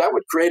 Because that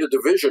would create a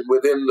division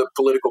within the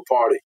political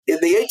party. In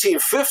the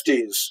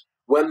 1850s,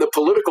 when the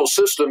political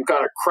system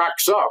kind of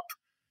cracks up,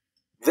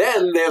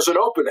 then there's an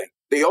opening.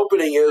 The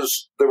opening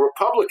is the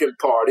Republican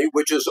Party,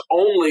 which is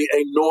only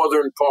a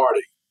northern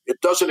party. It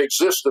doesn't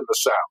exist in the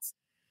South.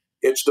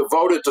 It's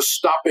devoted to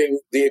stopping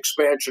the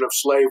expansion of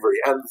slavery.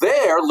 And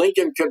there,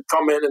 Lincoln can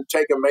come in and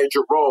take a major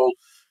role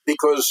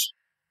because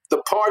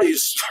the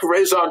party's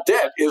raison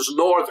d'etre is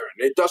northern.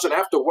 It doesn't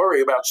have to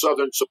worry about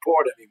southern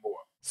support anymore.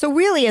 So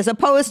really, as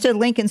opposed to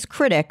Lincoln's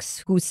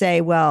critics who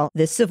say, well,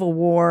 the Civil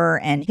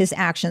War and his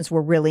actions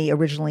were really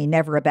originally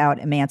never about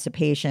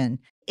emancipation,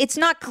 it's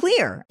not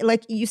clear,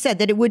 like you said,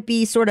 that it would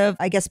be sort of,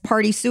 I guess,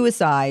 party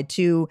suicide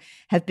to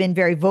have been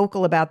very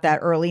vocal about that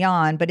early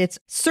on. But it's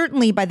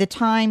certainly by the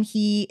time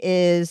he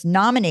is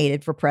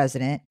nominated for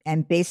president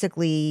and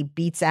basically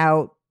beats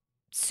out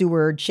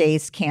Seward,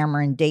 Chase,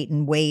 Cameron,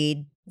 Dayton,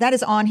 Wade, that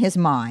is on his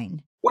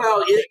mind.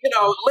 Well,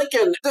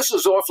 Lincoln, this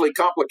is awfully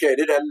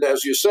complicated. And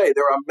as you say,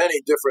 there are many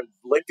different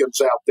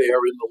Lincolns out there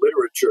in the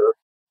literature.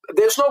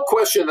 There's no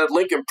question that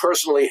Lincoln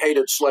personally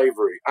hated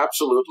slavery.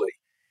 Absolutely.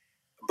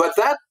 But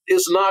that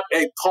is not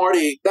a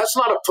party, that's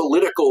not a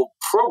political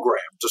program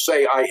to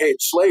say, I hate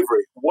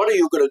slavery. What are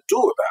you going to do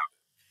about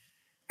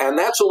it? And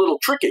that's a little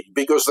tricky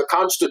because the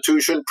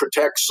Constitution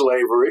protects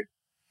slavery.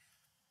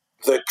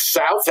 The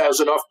South has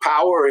enough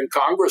power in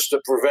Congress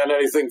to prevent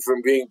anything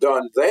from being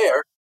done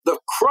there. The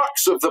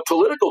crux of the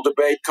political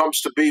debate comes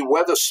to be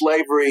whether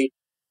slavery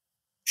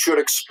should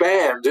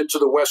expand into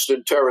the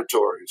Western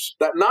territories.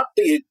 That not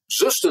the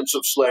existence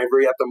of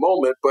slavery at the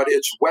moment, but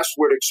its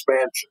westward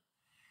expansion.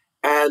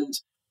 And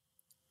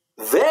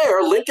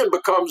there, Lincoln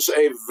becomes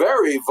a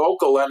very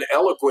vocal and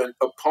eloquent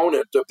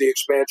opponent of the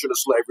expansion of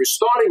slavery,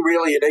 starting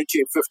really in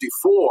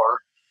 1854,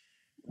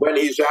 when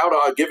he's out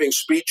giving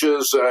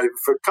speeches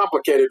for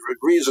complicated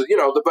reasons.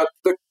 But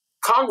the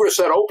Congress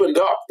had opened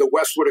up the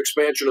westward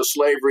expansion of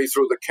slavery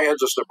through the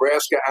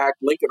Kansas-Nebraska Act.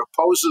 Lincoln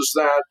opposes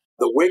that.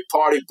 The Whig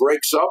Party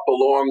breaks up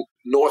along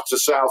north to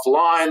south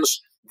lines.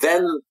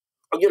 Then,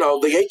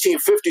 the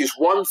 1850s,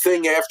 one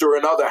thing after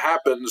another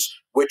happens,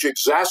 which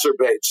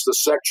exacerbates the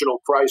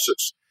sectional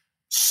crisis.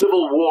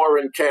 Civil War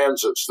in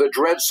Kansas, the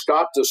Dred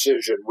Scott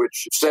decision,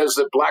 which says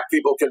that black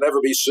people can never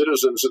be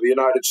citizens of the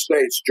United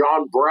States,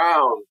 John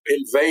Brown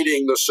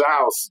invading the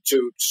South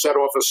to set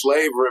off a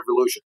slave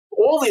revolution.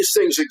 All these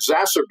things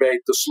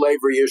exacerbate the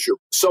slavery issue.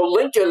 So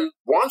Lincoln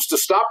wants to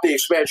stop the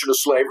expansion of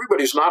slavery, but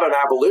he's not an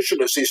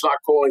abolitionist. He's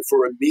not calling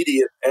for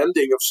immediate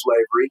ending of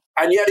slavery.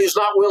 And yet he's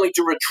not willing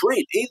to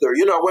retreat either.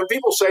 When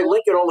people say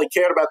Lincoln only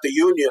cared about the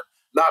Union,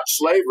 not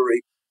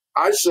slavery,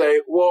 I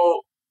say,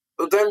 well,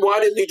 then why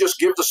didn't he just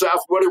give the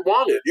South what it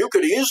wanted? You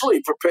could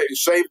easily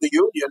save the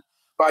Union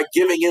by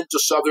giving in to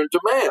Southern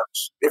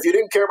demands. If you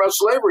didn't care about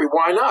slavery,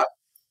 why not?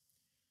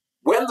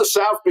 When the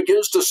South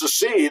begins to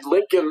secede,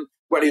 Lincoln,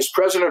 when he's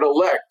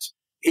president-elect,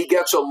 he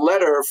gets a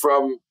letter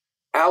from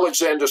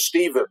Alexander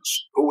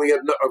Stephens, who he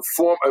had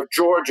a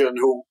Georgian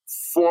who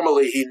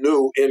formerly he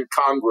knew in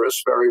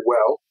Congress very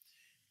well.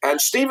 And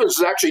Stephens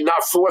is actually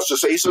not forced to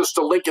say, he says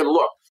to Lincoln,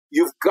 look,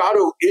 you've got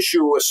to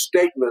issue a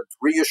statement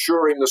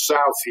reassuring the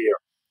South here.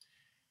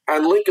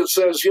 And Lincoln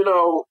says,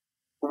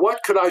 what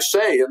could I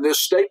say in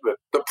this statement?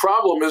 The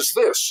problem is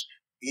this.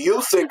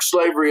 You think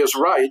slavery is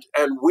right,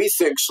 and we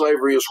think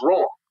slavery is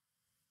wrong.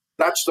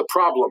 That's the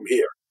problem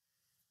here.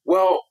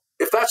 Well,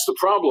 if that's the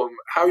problem,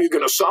 how are you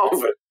going to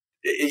solve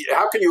it?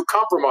 How can you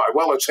compromise?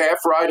 Well, it's half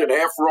right and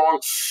half wrong.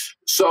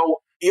 So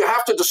you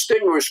have to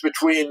distinguish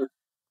between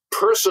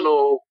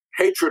personal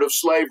hatred of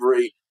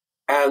slavery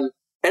and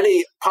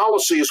any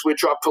policies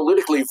which are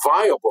politically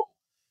viable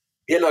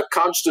in a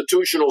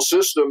constitutional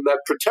system that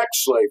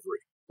protects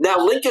slavery. Now,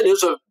 Lincoln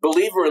is a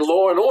believer in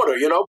law and order,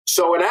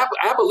 so an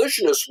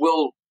abolitionist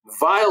will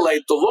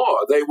violate the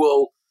law. They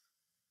will,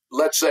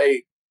 let's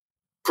say,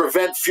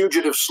 prevent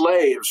fugitive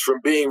slaves from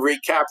being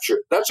recaptured.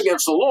 That's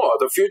against the law.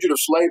 The fugitive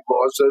slave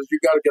law says you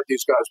got to get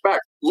these guys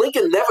back.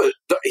 Lincoln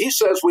he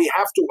says we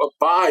have to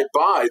abide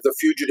by the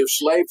fugitive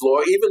slave law,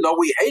 even though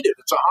we hate it.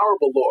 It's a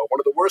horrible law, one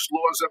of the worst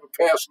laws ever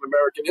passed in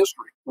American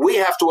history. We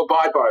have to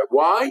abide by it.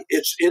 Why?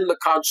 It's in the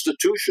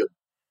Constitution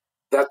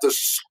that the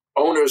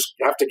owners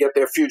have to get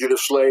their fugitive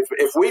slave.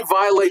 If we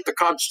violate the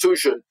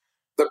Constitution,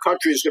 the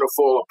country is going to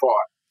fall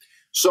apart.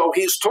 So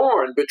he's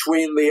torn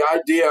between the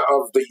idea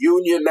of the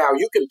Union. Now,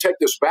 you can take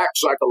this back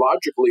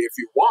psychologically if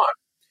you want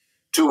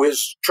to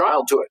his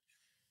childhood,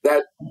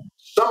 that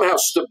somehow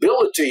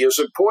stability is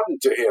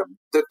important to him,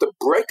 that the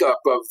breakup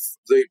of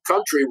the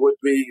country would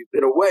be,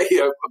 in a way,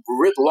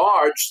 writ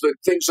large, the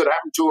things that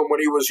happened to him when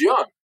he was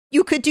young.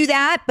 You could do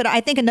that, but I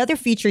think another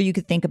feature you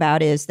could think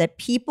about is that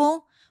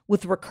people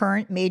with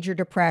recurrent major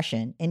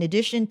depression, in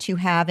addition to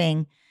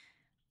having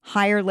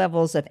higher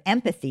levels of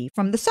empathy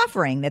from the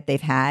suffering that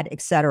they've had,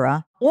 et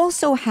cetera,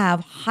 also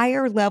have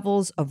higher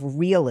levels of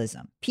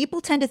realism.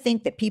 People tend to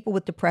think that people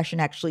with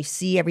depression actually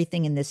see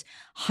everything in this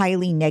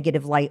highly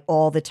negative light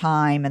all the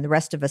time, and the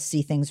rest of us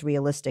see things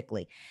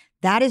realistically.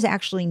 That is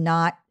actually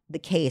not the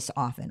case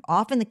often.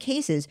 Often the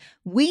case is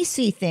we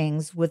see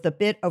things with a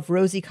bit of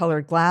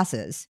rosy-colored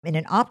glasses in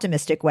an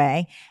optimistic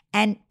way,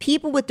 and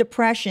people with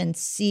depression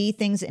see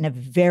things in a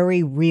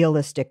very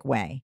realistic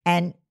way.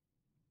 And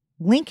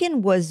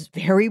Lincoln was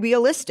very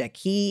realistic.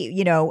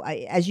 He,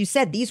 as you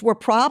said, these were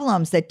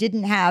problems that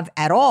didn't have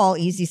at all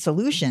easy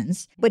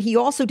solutions, but he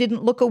also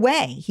didn't look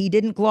away. He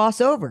didn't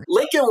gloss over.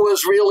 Lincoln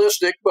was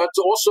realistic, but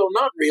also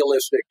not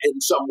realistic in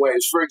some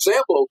ways. For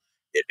example,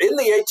 in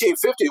the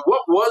 1850s,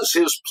 what was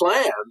his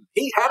plan?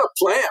 He had a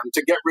plan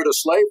to get rid of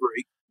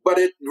slavery, but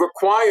it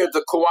required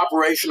the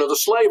cooperation of the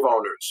slave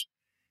owners.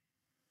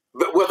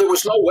 Well, there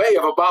was no way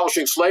of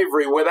abolishing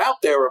slavery without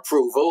their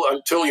approval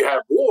until you had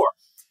war.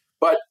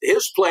 But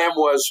his plan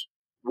was,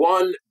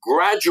 one,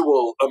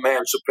 gradual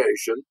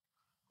emancipation.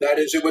 That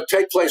is, it would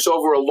take place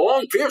over a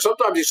long period.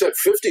 Sometimes he said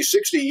 50,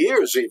 60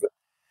 years even.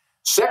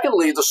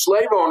 Secondly, the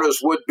slave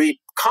owners would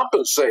be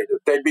compensated.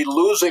 They'd be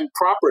losing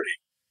property.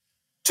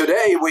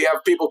 Today, we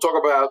have people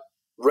talk about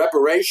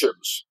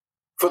reparations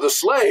for the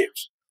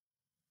slaves.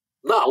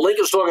 No,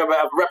 Lincoln's talking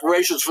about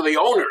reparations for the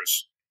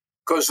owners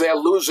because they're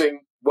losing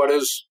what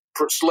is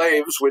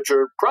slaves, which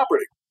are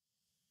property.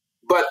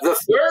 But the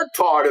third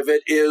part of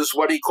it is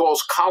what he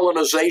calls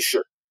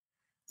colonization.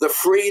 The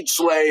freed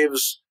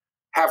slaves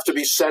have to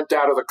be sent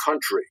out of the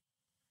country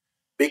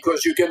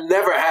because you can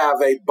never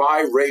have a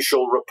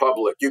biracial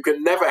republic. You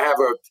can never have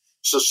a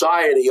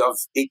society of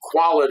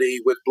equality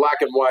with black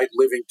and white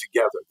living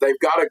together. They've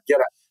got to get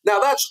out. Now,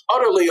 that's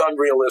utterly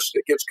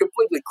unrealistic. It's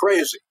completely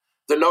crazy,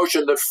 the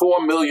notion that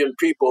 4 million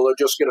people are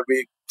just going to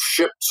be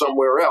shipped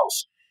somewhere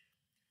else.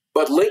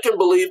 But Lincoln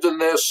believed in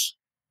this.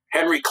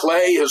 Henry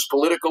Clay, his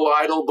political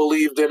idol,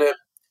 believed in it.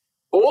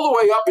 All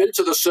the way up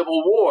into the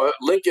Civil War,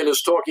 Lincoln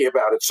is talking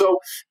about it. So,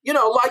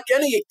 like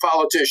any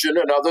politician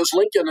and others,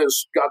 Lincoln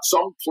has got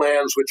some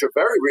plans which are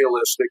very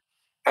realistic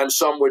and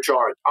some which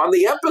aren't. On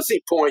the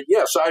empathy point,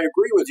 yes, I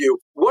agree with you.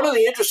 One of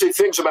the interesting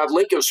things about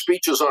Lincoln's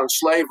speeches on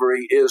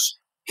slavery is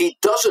he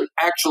doesn't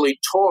actually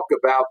talk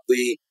about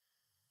the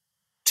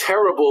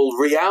terrible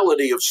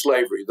reality of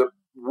slavery, the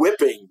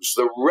whippings,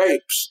 the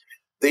rapes,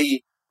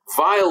 the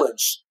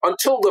violence,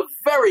 until the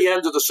very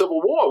end of the Civil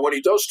War, when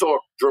he does talk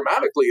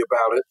dramatically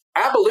about it.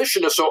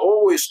 Abolitionists are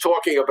always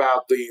talking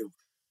about the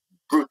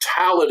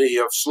brutality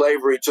of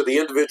slavery to the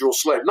individual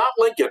slave. Not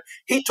Lincoln.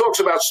 He talks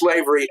about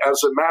slavery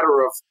as a matter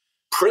of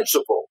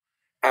principle,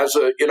 as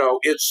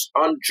it's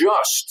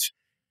unjust.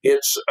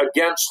 It's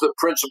against the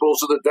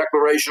principles of the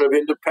Declaration of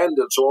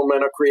Independence. All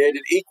men are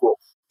created equal.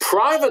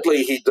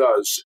 Privately,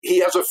 he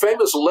has a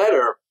famous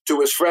letter to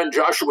his friend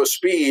Joshua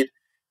Speed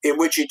in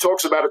which he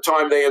talks about a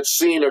time they had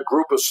seen a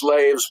group of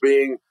slaves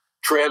being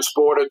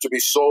transported to be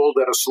sold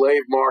at a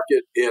slave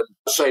market in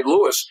St.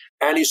 Louis.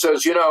 And he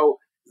says,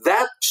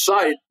 that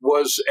sight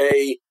was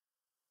a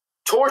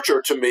torture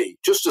to me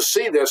just to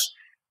see this,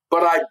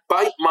 but I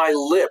bite my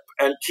lip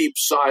and keep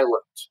silent.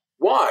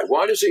 Why?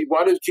 Why does he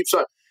keep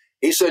saying?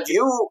 He said,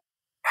 you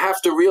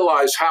have to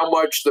realize how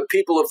much the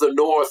people of the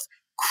North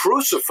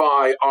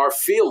crucify our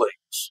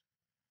feelings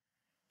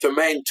to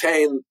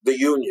maintain the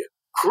Union.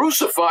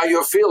 Crucify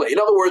your feeling. In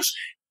other words,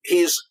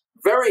 he's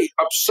very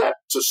upset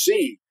to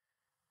see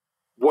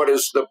what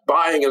is the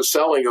buying and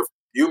selling of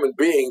human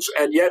beings,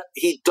 and yet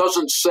he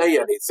doesn't say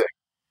anything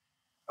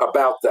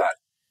about that.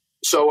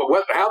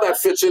 So how that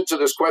fits into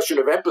this question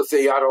of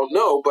empathy, I don't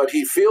know, but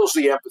he feels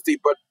the empathy,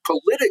 but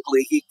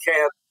politically he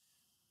can't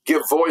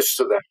give voice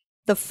to that.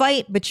 The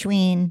fight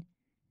between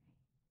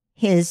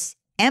his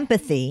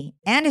empathy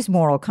and his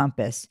moral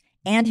compass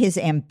and his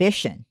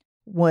ambition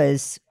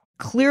was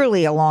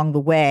clearly along the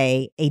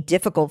way a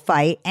difficult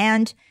fight.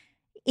 And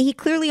he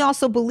clearly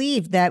also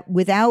believed that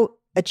without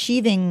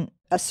achieving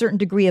a certain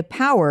degree of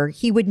power,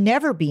 he would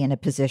never be in a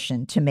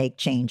position to make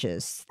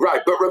changes.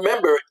 Right. But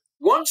remember,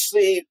 once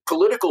the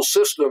political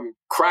system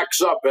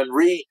cracks up and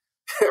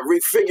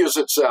refigures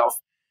itself,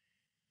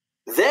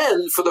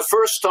 then for the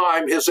first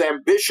time, his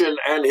ambition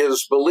and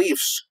his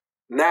beliefs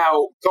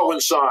now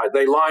coincide.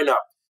 They line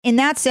up. In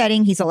that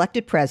setting, he's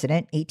elected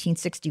president,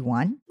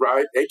 1861.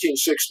 Right,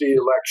 1860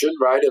 election,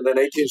 right, and then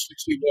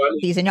 1861.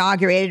 He's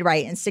inaugurated,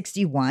 right, in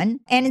 61.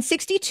 And in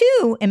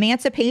 62,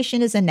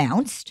 emancipation is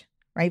announced,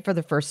 right, for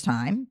the first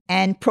time,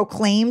 and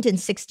proclaimed in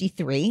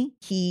 63.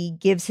 He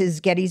gives his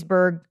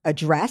Gettysburg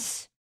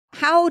Address.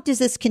 How does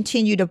this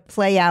continue to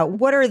play out?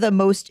 What are the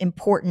most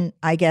important,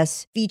 I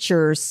guess,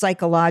 features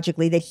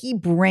psychologically that he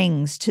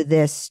brings to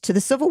the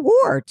Civil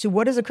War, to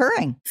what is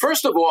occurring?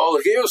 First of all,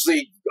 here's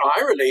the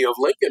irony of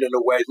Lincoln in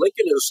a way.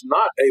 Lincoln is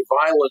not a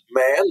violent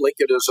man.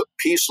 Lincoln is a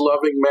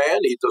peace-loving man.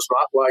 He does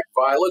not like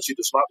violence. He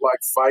does not like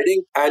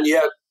fighting. And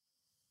yet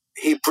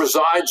he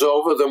presides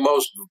over the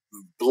most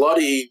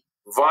bloody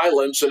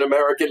violence in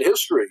American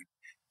history.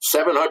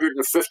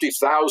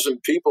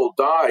 750,000 people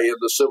die in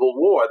the Civil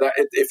War. That,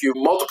 if you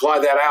multiply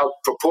that out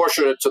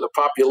proportionate to the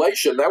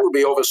population, that would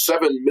be over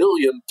 7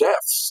 million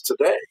deaths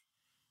today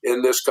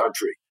in this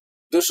country.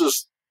 This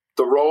is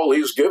the role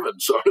he's given,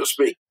 so to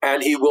speak.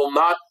 And he will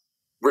not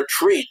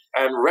retreat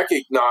and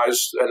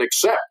recognize and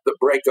accept the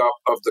breakup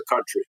of the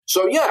country.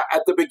 So yeah,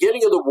 at the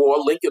beginning of the war,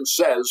 Lincoln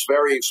says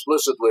very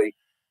explicitly,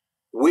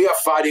 we are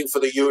fighting for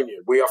the Union.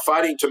 We are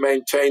fighting to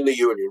maintain the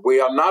Union. We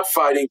are not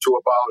fighting to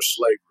abolish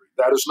slavery.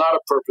 That is not a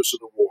purpose of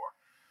the war.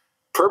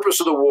 Purpose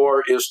of the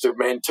war is to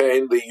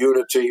maintain the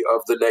unity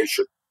of the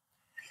nation.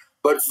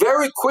 But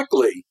very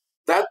quickly,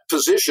 that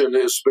position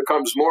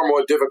becomes more and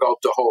more difficult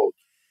to hold.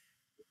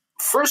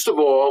 First of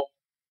all,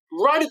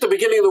 right at the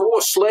beginning of the war,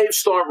 slaves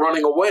start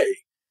running away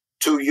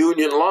to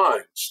Union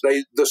lines.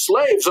 The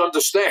slaves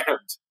understand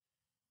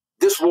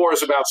this war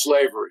is about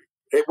slavery.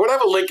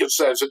 Whatever Lincoln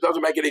says, it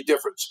doesn't make any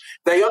difference.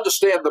 They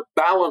understand the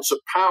balance of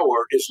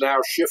power is now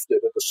shifted.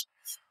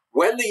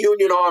 When the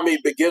Union Army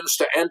begins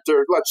to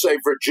enter, let's say,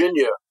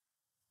 Virginia,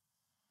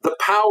 the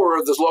power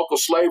of the local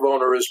slave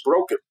owner is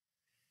broken.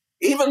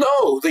 Even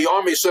though the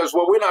Army says,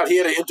 well, we're not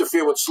here to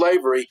interfere with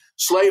slavery,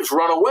 slaves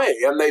run away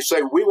and they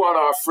say, we want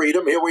our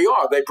freedom, here we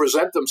are. They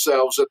present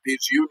themselves at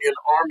these Union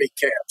Army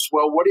camps.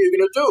 Well, what are you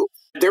going to do?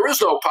 There is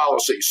no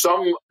policy.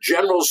 Some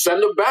generals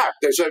send them back.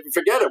 They say,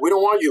 forget it, we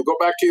don't want you, go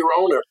back to your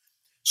owner.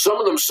 Some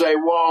of them say,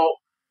 well,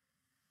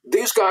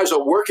 these guys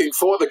are working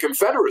for the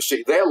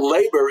Confederacy. Their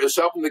labor is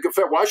helping the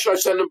Confederacy. Why should I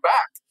send them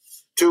back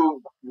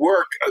to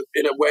work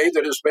in a way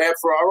that is bad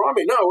for our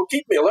army? No,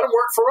 keep me. Let them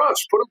work for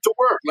us. Put them to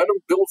work. Let them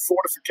build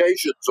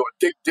fortifications or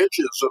dig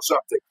ditches or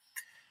something.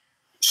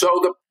 So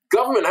the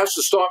government has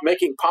to start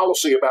making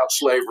policy about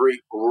slavery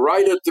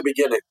right at the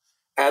beginning.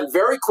 And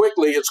very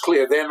quickly, it's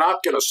clear they're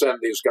not going to send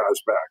these guys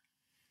back.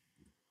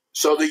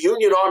 So the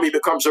Union Army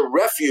becomes a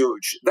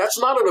refuge. That's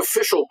not an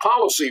official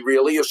policy,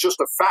 really. It's just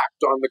a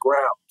fact on the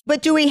ground.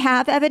 But do we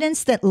have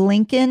evidence that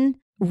Lincoln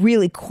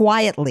really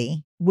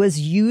quietly was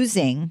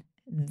using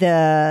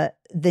the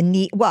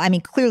need? Well, I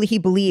mean, clearly he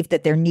believed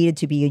that there needed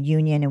to be a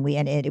union,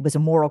 and it was a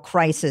moral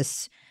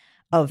crisis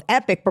of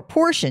epic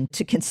proportion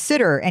to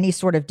consider any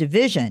sort of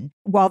division.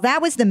 While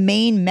that was the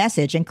main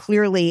message, and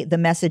clearly the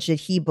message that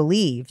he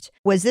believed,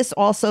 was this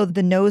also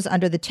the nose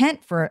under the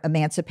tent for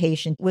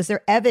emancipation? Was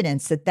there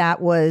evidence that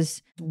that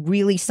was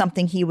really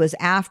something he was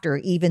after,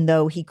 even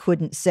though he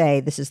couldn't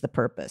say this is the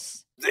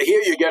purpose?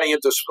 Here you're getting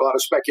into a lot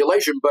of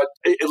speculation, but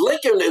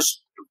Lincoln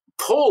is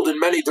pulled in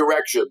many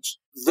directions.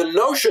 The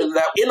notion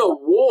that in a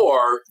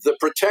war, the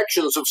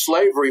protections of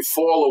slavery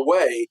fall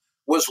away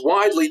was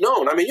widely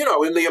known. I mean,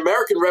 in the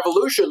American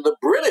Revolution, the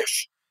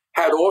British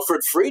had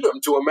offered freedom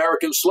to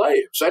American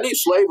slaves. Any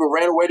slave who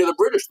ran away to the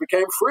British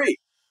became free.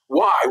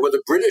 Why? Were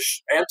the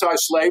British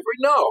anti-slavery?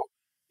 No.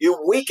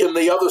 You weaken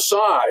the other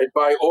side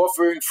by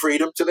offering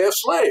freedom to their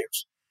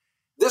slaves.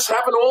 This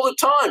happened all the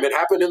time. It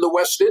happened in the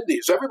West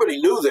Indies. Everybody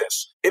knew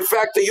this. In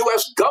fact, the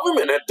U.S.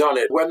 government had done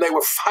it when they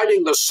were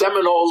fighting the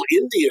Seminole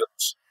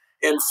Indians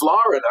in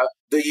Florida.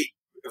 The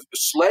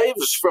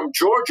slaves from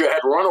Georgia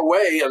had run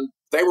away and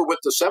they were with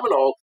the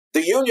Seminole.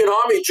 The Union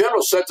Army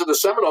general said to the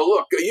Seminole,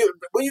 look, you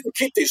can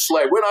keep these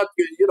slaves. We're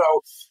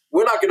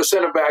not going to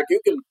send them back. You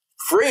can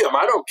free them.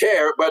 I don't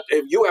care, but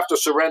you have to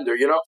surrender,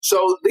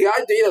 So the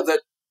idea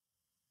that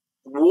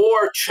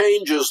war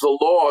changes the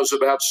laws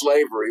about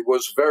slavery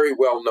was very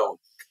well known.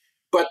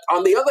 But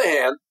on the other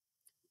hand,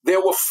 there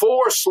were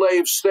 4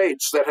 slave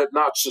states that had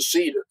not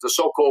seceded, the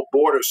so-called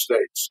border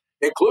states,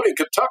 including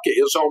Kentucky,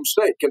 his home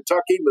state,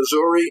 Kentucky,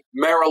 Missouri,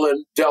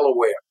 Maryland,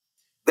 Delaware.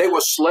 They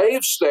were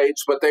slave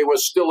states, but they were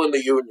still in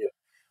the Union.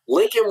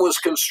 Lincoln was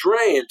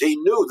constrained. He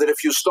knew that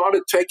if you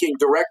started taking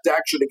direct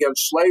action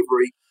against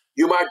slavery,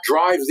 you might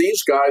drive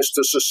these guys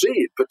to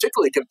secede,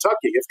 particularly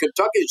Kentucky. If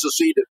Kentucky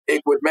seceded,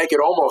 it would make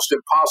it almost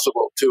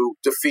impossible to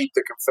defeat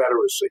the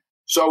Confederacy.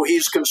 So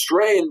he's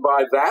constrained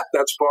by that.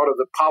 That's part of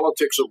the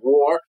politics of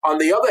war. On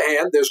the other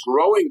hand, there's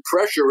growing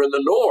pressure in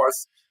the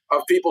North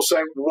of people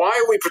saying, why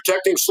are we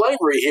protecting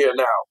slavery here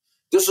now?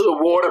 This is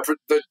a war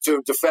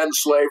to defend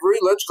slavery.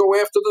 Let's go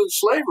after the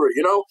slavery.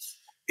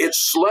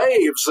 It's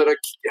slaves that are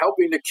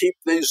helping to keep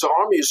these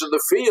armies in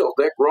the field.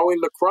 They're growing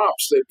the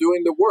crops. They're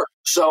doing the work.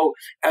 So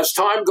as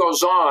time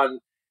goes on,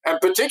 and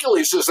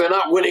particularly since they're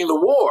not winning the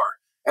war,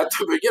 in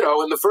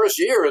the first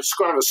year, it's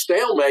kind of a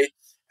stalemate.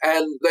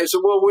 And they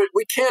said, well,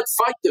 we can't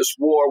fight this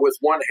war with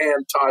one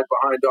hand tied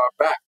behind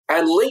our back.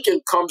 And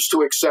Lincoln comes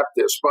to accept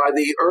this. By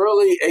the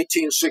early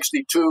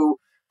 1862,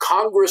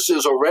 Congress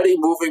is already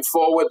moving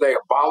forward. They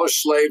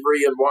abolish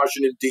slavery in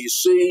Washington,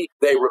 D.C.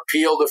 They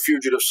repeal the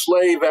Fugitive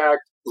Slave Act.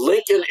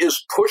 Lincoln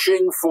is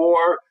pushing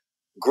for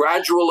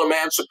gradual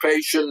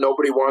emancipation.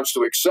 Nobody wants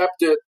to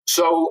accept it.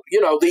 So,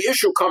 the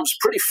issue comes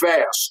pretty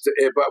fast.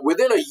 But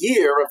within a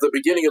year of the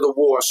beginning of the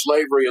war,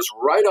 slavery is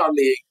right on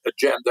the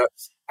agenda.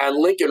 And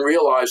Lincoln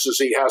realizes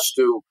he has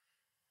to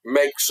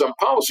make some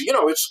policy.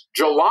 It's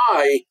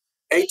July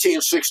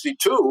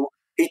 1862.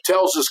 He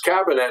tells his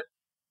cabinet,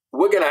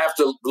 we're going to have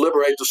to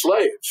liberate the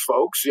slaves,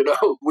 folks.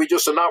 We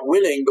just are not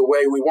winning the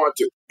way we want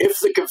to. If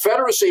the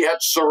Confederacy had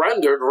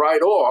surrendered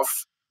right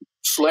off,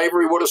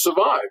 slavery would have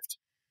survived.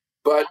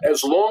 But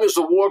as long as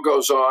the war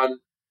goes on,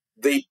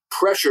 the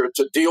pressure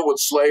to deal with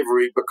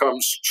slavery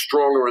becomes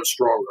stronger and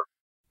stronger.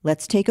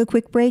 Let's take a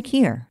quick break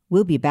here.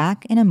 We'll be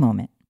back in a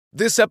moment.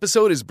 This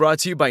episode is brought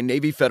to you by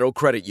Navy Federal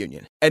Credit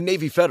Union. At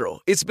Navy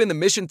Federal, it's been the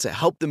mission to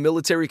help the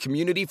military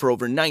community for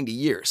over 90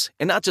 years.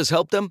 And not just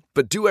help them,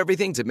 but do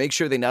everything to make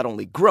sure they not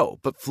only grow,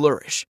 but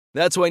flourish.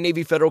 That's why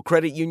Navy Federal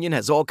Credit Union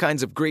has all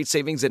kinds of great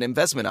savings and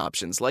investment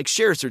options like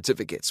share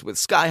certificates with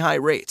sky-high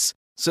rates.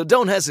 So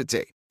don't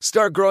hesitate.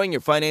 Start growing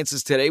your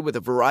finances today with a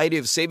variety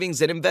of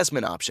savings and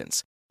investment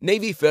options.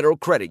 Navy Federal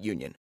Credit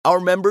Union. Our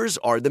members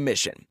are the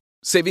mission.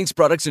 Savings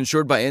products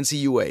insured by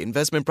NCUA.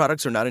 Investment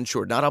products are not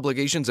insured, not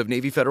obligations of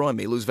Navy Federal and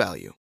may lose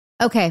value.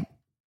 Okay.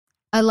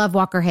 I love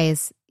Walker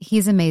Hayes.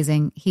 He's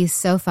amazing. He's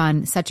so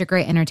fun, such a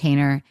great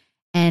entertainer.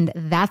 And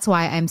that's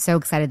why I'm so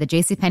excited that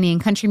JCPenney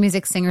and country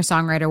music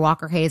singer-songwriter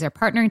Walker Hayes are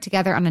partnering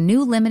together on a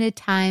new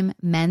limited-time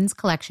men's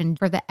collection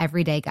for the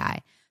everyday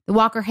guy. The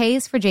Walker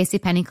Hayes for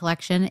JCPenney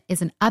collection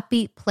is an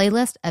upbeat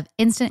playlist of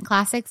instant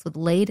classics with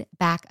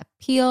laid-back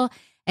appeal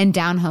and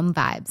down-home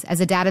vibes. As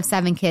a dad of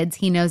 7 kids,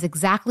 he knows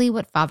exactly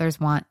what fathers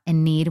want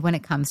and need when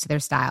it comes to their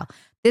style.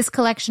 This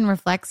collection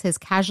reflects his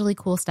casually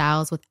cool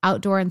styles with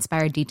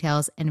outdoor-inspired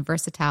details and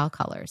versatile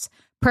colors.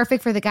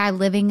 Perfect for the guy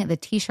living the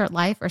t-shirt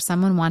life or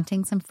someone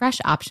wanting some fresh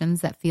options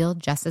that feel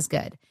just as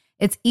good.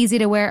 It's easy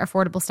to wear,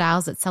 affordable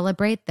styles that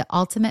celebrate the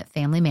ultimate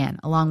family man,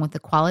 along with the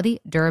quality,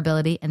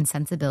 durability, and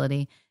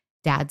sensibility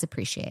dads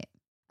appreciate.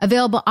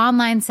 Available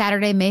online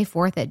Saturday, May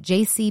 4th at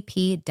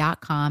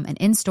jcp.com and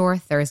in-store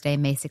Thursday,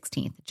 May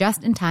 16th,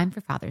 just in time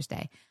for Father's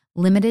Day.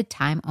 Limited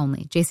time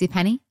only.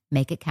 JCPenney,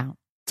 make it count.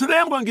 Today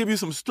I'm going to give you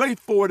some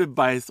straightforward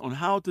advice on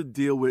how to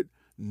deal with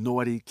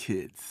naughty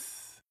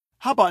kids.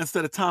 How about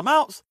instead of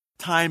timeouts,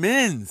 time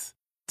ins?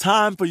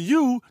 Time for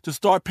you to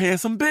start paying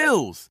some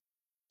bills.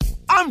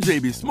 I'm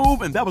JB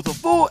Smoove, and that was a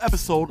full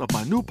episode of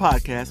my new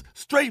podcast,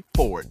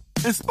 Straightforward,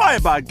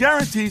 inspired by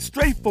guaranteed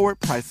straightforward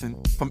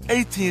pricing from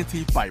AT&T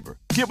Fiber.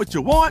 Get what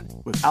you want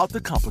without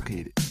the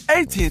complicated.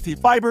 AT&T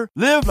Fiber,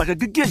 live like a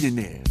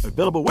gigillionaire.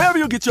 Available wherever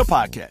you get your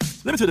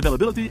podcast. Limited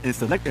availability in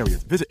select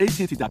areas. Visit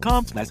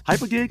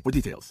AT&T.com/hypergig for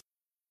details.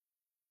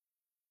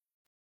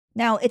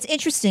 Now, it's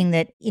interesting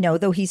that,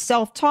 though he's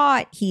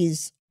self-taught,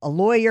 he's a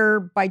lawyer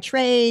by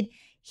trade,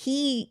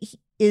 he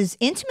is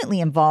intimately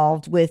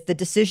involved with the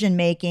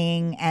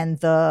decision-making and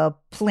the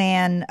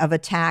plan of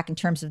attack in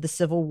terms of the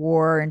Civil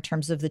War, in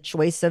terms of the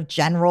choice of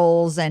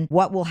generals and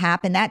what will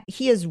happen. That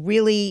he is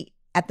really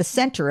at the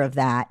center of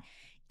that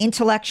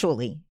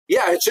intellectually.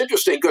 Yeah, it's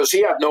interesting because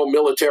he had no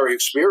military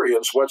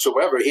experience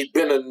whatsoever. He'd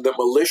been in the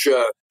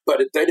militia, but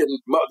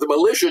the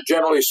militia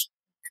generally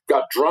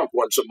got drunk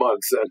once a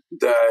month and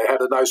had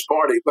a nice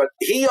party. But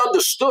he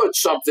understood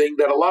something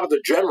that a lot of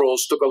the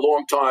generals took a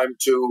long time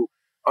to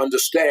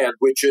understand,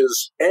 which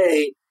is,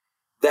 A,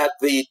 that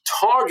the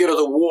target of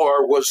the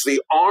war was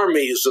the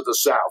armies of the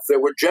South. There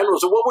were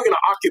generals, well, we're going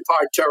to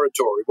occupy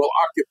territory. We'll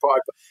occupy,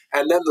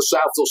 and then the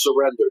South will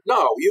surrender.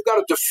 No, you got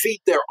to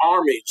defeat their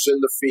armies in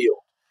the field.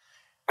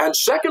 And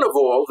second of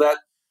all, that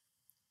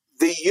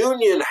the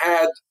Union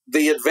had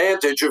the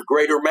advantage of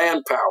greater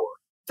manpower.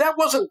 That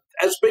wasn't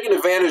as big an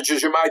advantage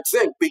as you might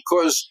think,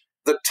 because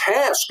the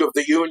task of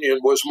the Union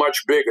was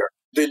much bigger.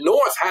 The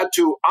North had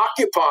to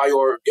occupy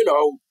or,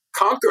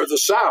 conquer the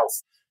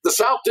South. The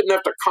South didn't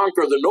have to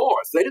conquer the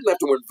North. They didn't have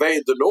to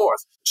invade the North.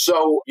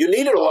 So you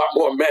needed a lot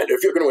more men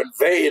if you're going to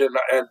invade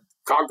and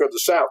conquer the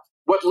South.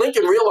 What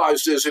Lincoln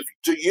realized is if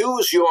to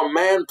use your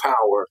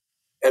manpower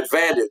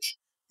advantage,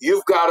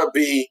 you've got to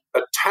be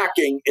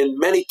attacking in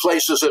many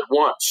places at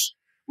once.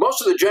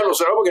 Most of the generals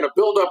said, we're going to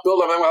build up,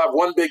 and then we'll have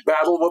one big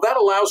battle. Well, that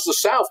allows the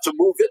South to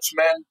move its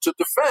men to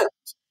defend.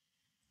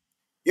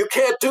 You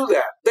can't do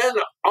that. Then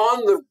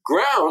on the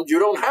ground, you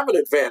don't have an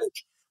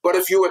advantage. But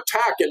if you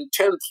attack in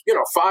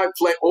 5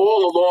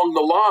 all along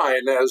the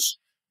line, as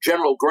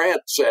General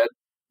Grant said,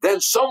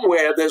 then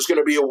somewhere there's going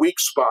to be a weak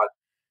spot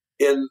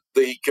in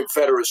the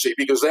Confederacy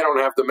because they don't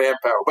have the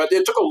manpower. But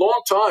it took a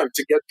long time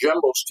to get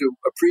generals to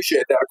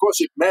appreciate that. Of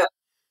course, it meant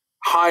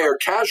higher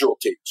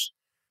casualties.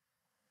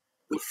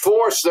 The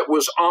force that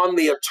was on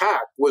the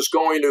attack was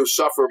going to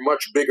suffer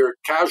much bigger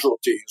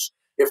casualties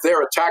if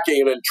they're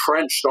attacking an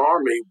entrenched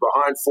army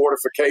behind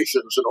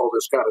fortifications and all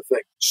this kind of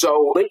thing.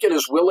 So Lincoln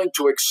is willing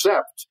to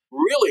accept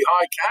really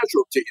high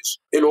casualties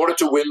in order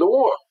to win the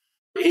war.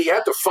 He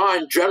had to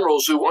find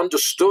generals who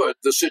understood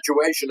the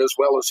situation as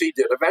well as he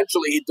did.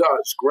 Eventually he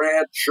does.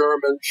 Grant,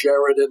 Sherman,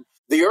 Sheridan.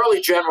 The early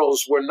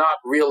generals were not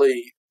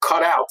really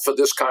cut out for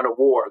this kind of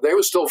war. They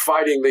were still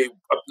fighting the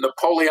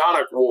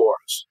Napoleonic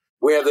Wars,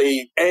 where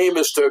the aim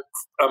is to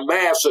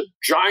amass a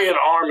giant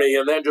army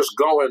and then just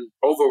go and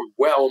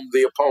overwhelm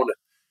the opponent.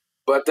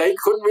 But they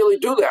couldn't really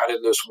do that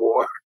in this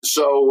war.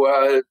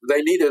 So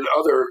they needed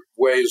other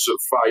ways of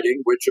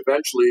fighting, which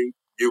eventually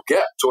you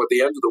get toward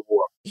the end of the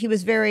war. He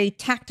was very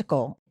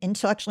tactical,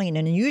 intellectually in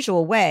an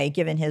unusual way,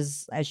 given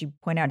his, as you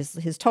point out,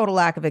 his total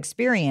lack of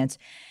experience.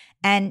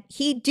 And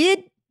he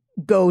did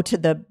go to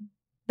the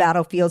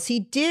battlefields. He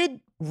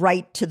did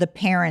write to the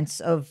parents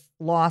of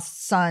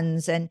lost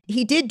sons. And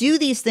he did do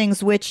these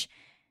things which,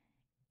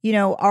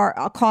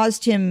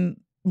 caused him,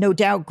 no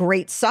doubt,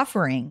 great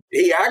suffering.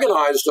 He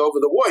agonized over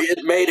the war.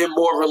 It made him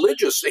more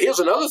religious. Here's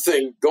another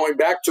thing, going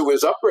back to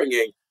his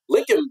upbringing.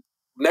 Lincoln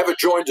never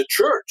joined a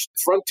church.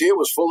 The frontier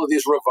was full of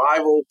these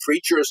revival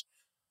preachers.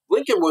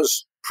 Lincoln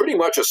was pretty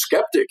much a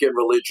skeptic in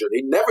religion.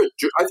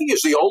 I think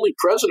he's the only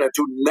president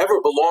who never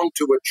belonged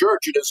to a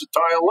church in his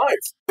entire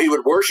life. He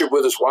would worship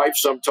with his wife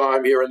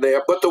sometime here and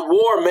there, but the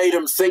war made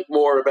him think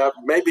more about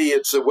maybe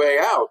it's a way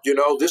out.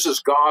 This is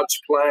God's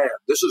plan.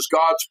 This is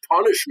God's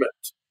punishment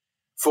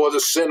for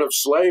the sin of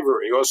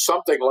slavery or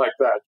something like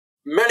that.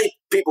 Many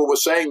people were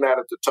saying that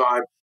at the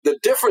time. The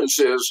difference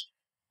is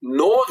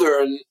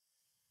Northern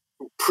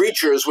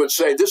preachers would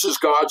say this is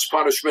God's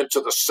punishment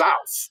to the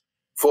South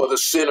for the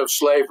sin of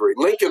slavery.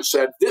 Lincoln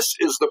said this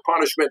is the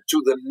punishment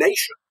to the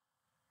nation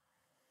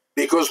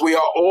because we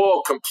are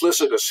all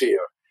complicitous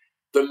here.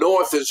 The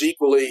North is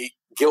equally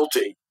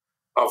guilty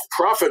of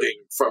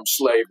profiting from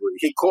slavery.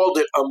 He called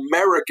it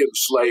American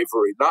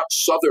slavery, not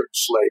Southern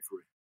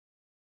slavery.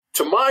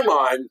 To my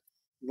mind,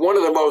 one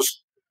of the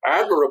most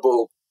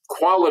admirable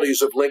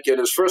qualities of Lincoln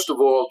is, first of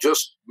all,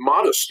 just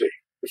modesty.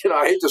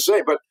 I hate to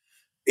say, but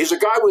he's a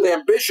guy with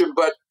ambition,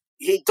 but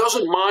he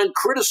doesn't mind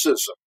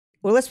criticism.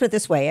 Well, let's put it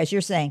this way. As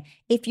you're saying,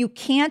 if you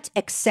can't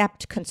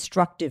accept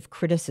constructive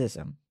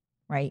criticism,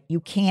 right,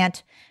 you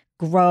can't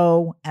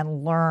grow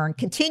and learn,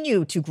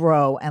 continue to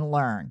grow and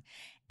learn.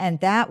 And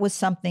that was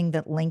something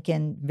that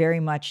Lincoln very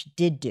much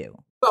did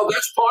do. Well,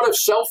 that's part of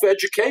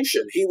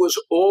self-education. He was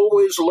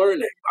always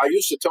learning. I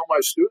used to tell my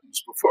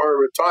students before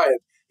I retired,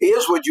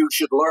 here's what you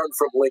should learn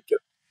from Lincoln.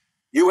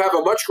 You have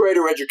a much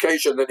greater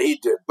education than he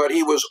did, but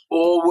he was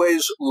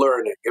always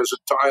learning his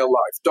entire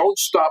life. Don't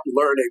stop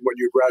learning when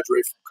you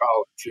graduate from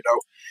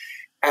college,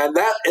 And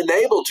that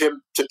enabled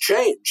him to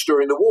change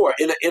during the war.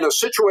 In a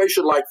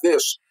situation like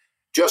this,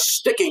 just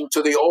sticking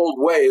to the old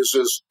ways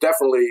is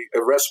definitely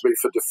a recipe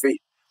for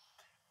defeat.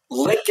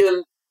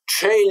 Lincoln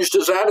changed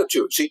his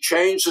attitudes. He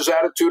changed his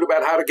attitude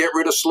about how to get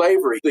rid of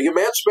slavery. The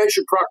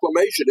Emancipation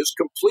Proclamation is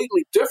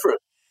completely different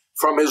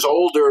from his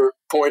older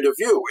point of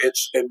view.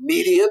 It's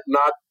immediate,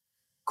 not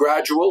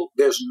gradual.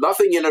 There's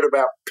nothing in it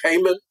about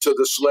payment to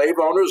the slave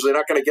owners. They're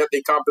not going to get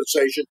the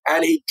compensation.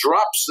 And he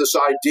drops this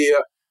idea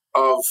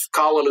of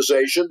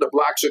colonization. The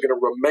blacks are going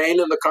to remain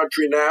in the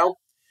country now.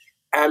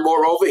 And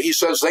moreover, he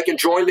says they can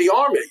join the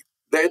army.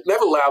 They had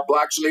never allowed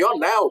blacks in the army.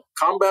 Now,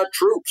 combat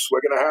troops,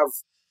 we're going to have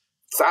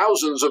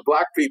thousands of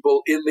black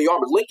people in the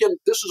army. Lincoln,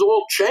 this is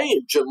all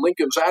change in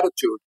Lincoln's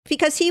attitude.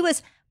 Because he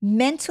was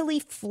mentally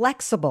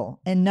flexible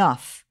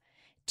enough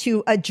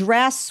to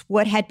address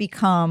what had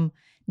become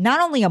not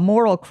only a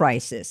moral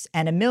crisis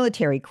and a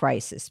military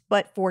crisis,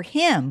 but for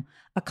him,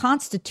 a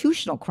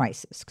constitutional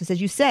crisis. Because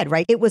as you said,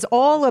 right, it was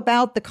all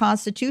about the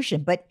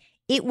Constitution, but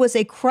it was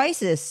a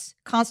crisis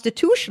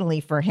constitutionally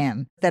for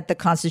him that the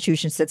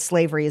Constitution said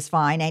slavery is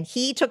fine, and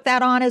he took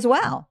that on as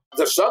well.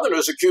 The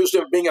Southerners accused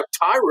him of being a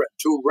tyrant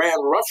who ran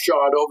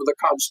roughshod over the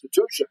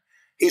Constitution.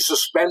 He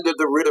suspended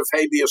the writ of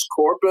habeas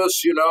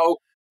corpus,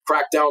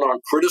 cracked down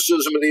on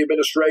criticism of the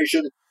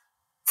administration.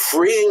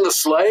 Freeing the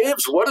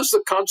slaves? What is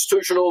the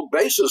constitutional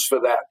basis for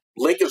that?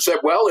 Lincoln said,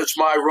 well, it's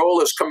my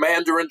role as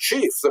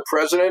commander-in-chief. The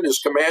president is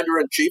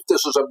commander-in-chief.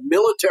 This is a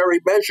military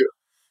measure.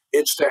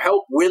 It's to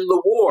help win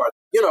the war.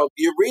 You know,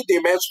 you read the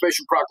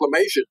Emancipation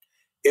Proclamation.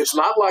 It's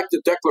not like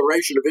the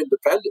Declaration of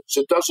Independence.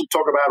 It doesn't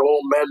talk about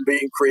all men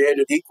being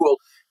created equal.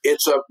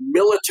 It's a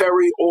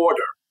military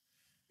order.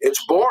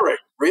 It's boring,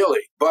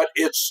 really, but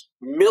it's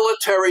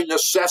military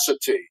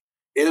necessity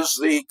is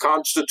the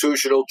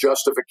constitutional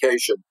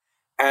justification.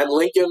 And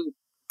Lincoln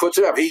puts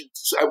it up.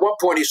 At one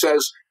point he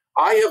says,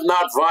 I have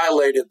not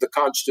violated the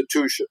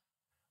Constitution.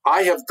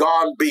 I have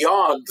gone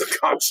beyond the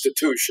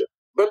Constitution.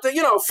 But,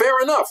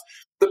 fair enough.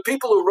 The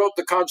people who wrote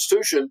the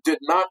Constitution did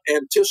not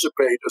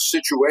anticipate a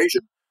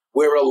situation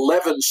where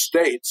 11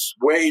 states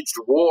waged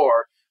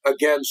war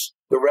against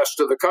the rest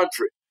of the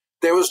country.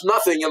 There was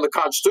nothing in the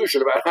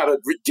Constitution about how to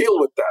deal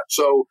with that.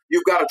 So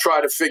you've got to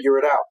try to figure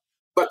it out.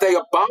 But they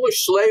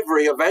abolished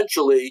slavery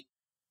eventually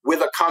with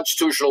a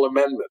constitutional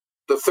amendment,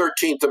 the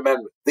 13th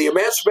Amendment. The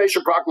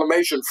Emancipation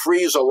Proclamation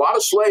frees a lot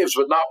of slaves,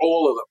 but not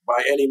all of them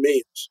by any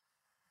means.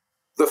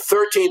 The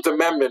 13th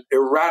Amendment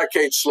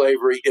eradicates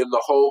slavery in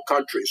the whole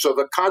country. So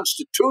the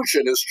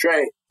Constitution is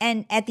changed.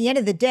 And at the end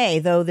of the day,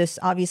 though, this,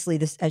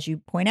 as you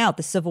point out,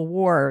 the Civil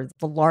War,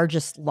 the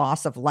largest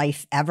loss of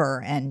life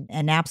ever and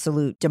an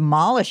absolute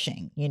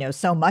demolishing,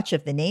 so much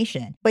of the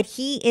nation. But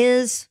he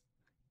is,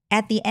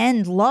 at the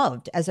end,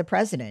 loved as a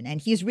president, and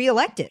he's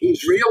reelected.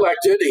 He's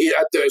reelected.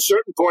 At a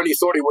certain point, he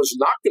thought he was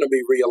not going to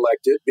be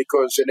reelected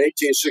because in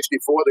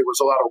 1864, there was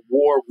a lot of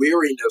war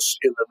weariness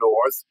in the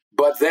North.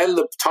 But then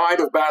the tide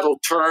of battle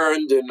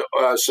turned in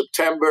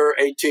September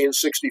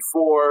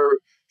 1864.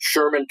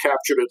 Sherman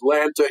captured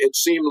Atlanta. It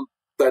seemed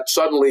that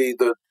suddenly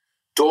the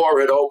door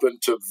had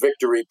opened to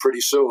victory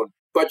pretty soon.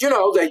 But,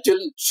 they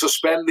didn't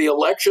suspend the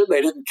election.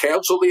 They didn't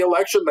cancel the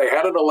election. They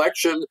had an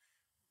election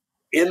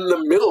in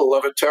the middle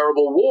of a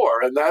terrible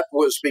war. And that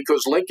was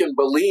because Lincoln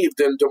believed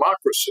in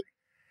democracy.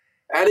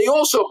 And he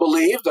also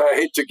believed, I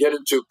hate to get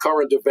into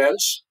current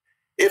events,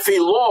 if he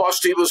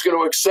lost, he was going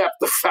to accept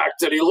the fact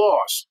that he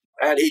lost.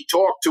 And he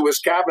talked to his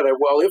cabinet,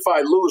 well, if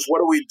I lose, what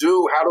do we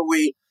do? How do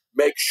we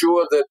make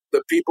sure that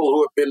the people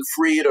who have been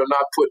freed are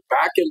not put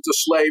back into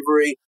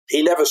slavery?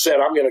 He never said,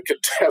 I'm going to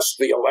contest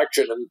the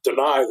election and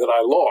deny that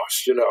I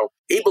lost.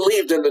 He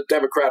believed in the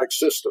democratic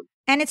system.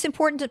 And it's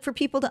important for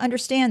people to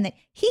understand that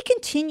he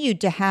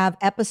continued to have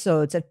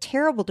episodes of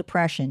terrible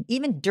depression,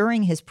 even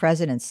during his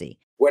presidency.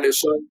 When his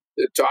son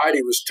died,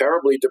 he was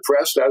terribly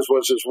depressed, as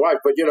was his wife.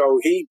 But,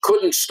 he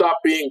couldn't stop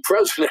being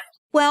president.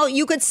 Well,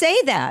 you could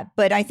say that,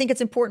 but I think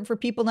it's important for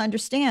people to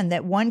understand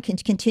that one can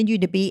continue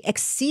to be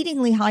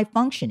exceedingly high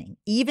functioning,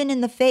 even in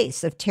the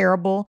face of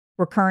terrible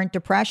recurrent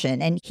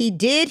depression. And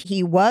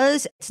he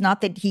was. It's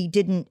not that he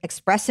didn't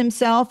express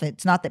himself.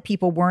 It's not that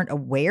people weren't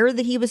aware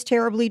that he was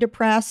terribly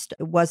depressed.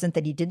 It wasn't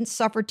that he didn't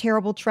suffer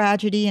terrible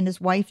tragedy and his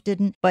wife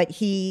didn't, but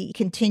he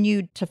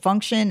continued to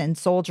function and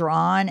soldier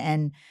on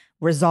and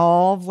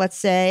resolve, let's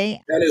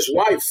say. And his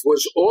wife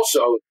was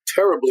also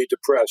terribly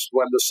depressed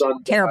when the son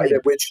died,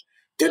 which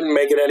didn't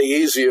make it any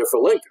easier for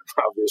Lincoln,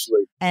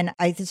 obviously. And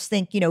I just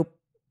think,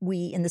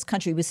 we in this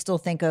country, we still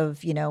think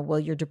of, well,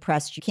 you're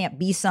depressed. You can't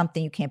be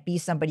something. You can't be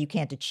somebody. You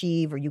can't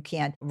achieve, or you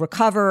can't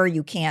recover.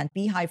 You can't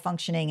be high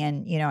functioning.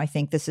 And, I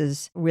think this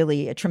is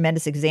really a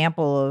tremendous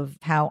example of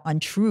how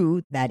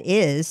untrue that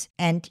is.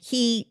 And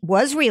he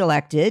was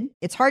reelected.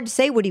 It's hard to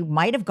say what he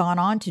might have gone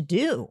on to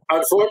do.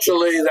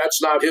 Unfortunately,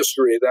 that's not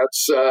history.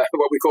 That's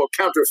what we call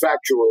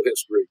counterfactual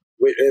history.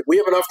 We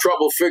have enough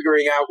trouble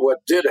figuring out what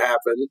did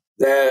happen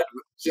that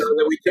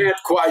we can't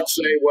quite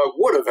say what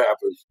would have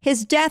happened.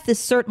 His death is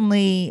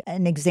certainly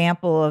an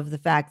example of the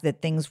fact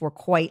that things were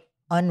quite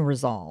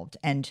unresolved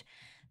and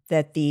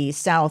that the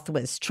South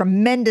was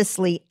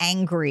tremendously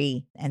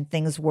angry and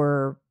things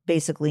were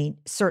basically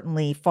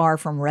certainly far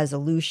from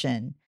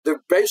resolution. The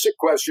basic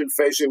question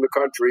facing the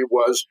country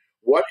was,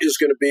 what is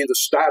going to be the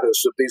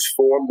status of these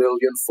 4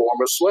 million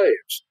former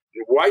slaves?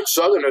 White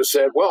Southerners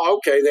said, well,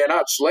 okay, they're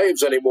not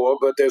slaves anymore,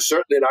 but they're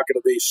certainly not going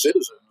to be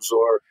citizens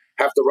or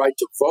have the right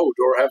to vote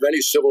or have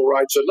any civil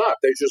rights or not.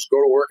 They just go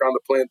to work on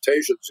the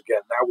plantations again.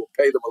 Now we'll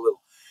pay them a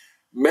little.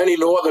 Many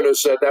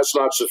Northerners said that's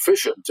not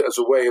sufficient as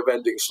a way of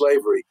ending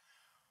slavery.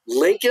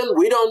 Lincoln,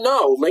 we don't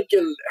know.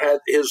 Lincoln had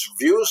his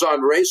views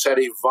on race had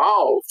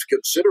evolved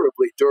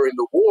considerably during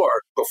the war.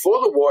 Before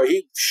the war,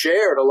 he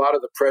shared a lot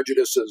of the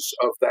prejudices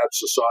of that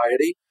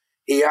society.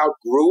 He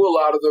outgrew a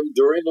lot of them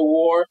during the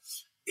war.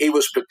 He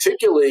was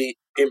particularly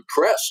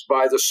impressed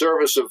by the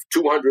service of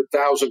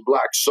 200,000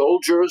 black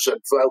soldiers and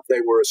felt they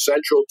were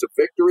essential to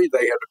victory.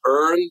 They had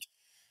earned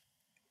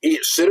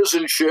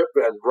citizenship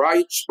and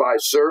rights by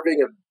serving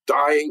and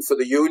dying for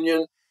the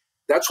Union.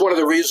 That's one of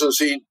the reasons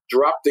he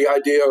dropped the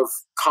idea of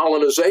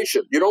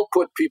colonization. You don't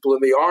put people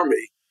in the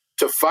army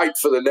to fight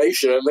for the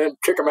nation and then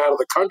kick them out of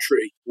the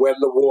country when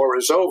the war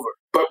is over.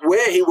 But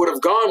where he would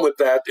have gone with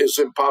that is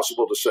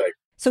impossible to say.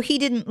 So he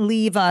didn't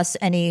leave us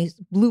any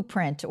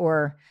blueprint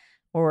or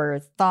or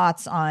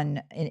thoughts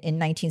on in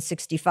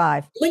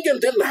 1965? Lincoln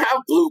didn't have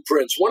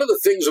blueprints. One of the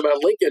things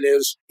about Lincoln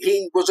is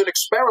he was an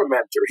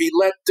experimenter. He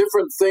let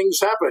different things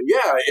happen.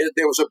 Yeah,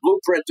 there was a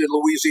blueprint in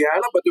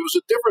Louisiana, but there was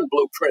a different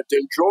blueprint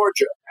in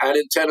Georgia and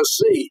in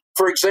Tennessee.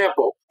 For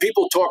example,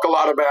 people talk a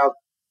lot about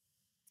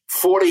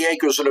 40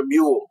 acres and a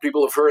mule.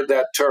 People have heard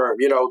that term.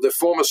 You know, the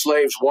former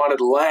slaves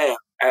wanted land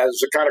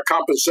as a kind of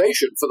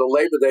compensation for the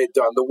labor they'd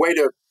done. The way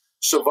to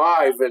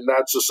survive in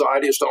that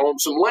society is to own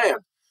some land.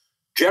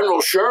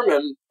 General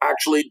Sherman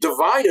actually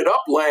divided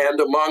up land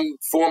among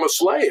former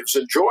slaves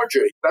in Georgia.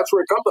 That's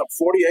where it comes from,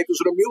 40 acres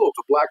and a mule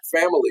to black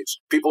families.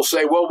 People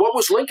say, well, what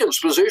was Lincoln's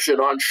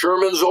position on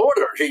Sherman's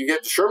order?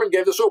 Sherman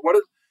gave this order.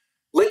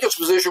 Lincoln's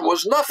position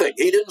was nothing.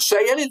 He didn't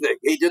say anything.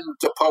 He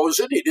didn't oppose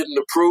it. He didn't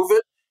approve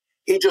it.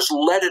 He just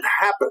let it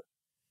happen.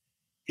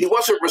 He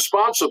wasn't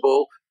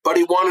responsible, but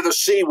he wanted to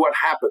see what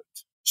happened.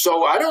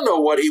 So I don't know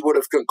what he would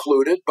have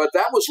concluded, but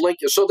that was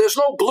Lincoln. So there's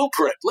no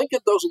blueprint.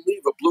 Lincoln doesn't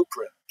leave a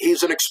blueprint.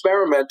 He's an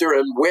experimenter,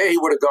 and where he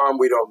would have gone,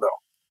 we don't know.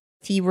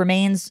 He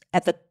remains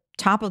at the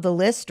top of the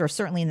list, or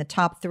certainly in the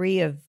top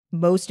 3 of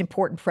most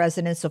important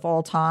presidents of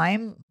all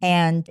time.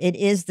 And it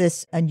is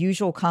this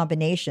unusual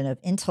combination of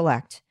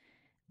intellect,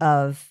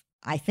 of,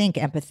 I think,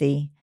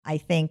 empathy. I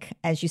think,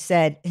 as you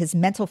said, his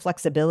mental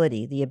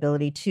flexibility, the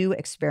ability to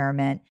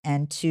experiment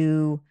and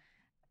to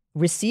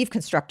receive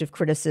constructive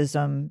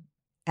criticism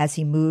as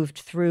he moved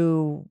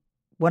through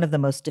one of the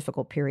most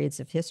difficult periods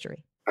of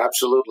history.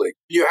 Absolutely.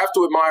 You have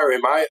to admire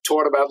him. I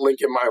taught about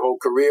Lincoln my whole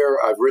career.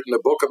 I've written a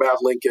book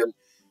about Lincoln.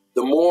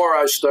 The more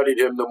I studied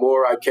him, the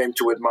more I came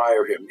to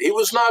admire him. He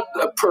was not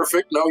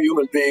perfect, no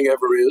human being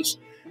ever is,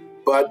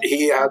 but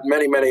he had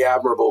many, many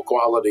admirable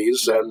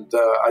qualities, and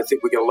I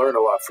think we can learn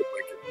a lot from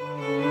Lincoln.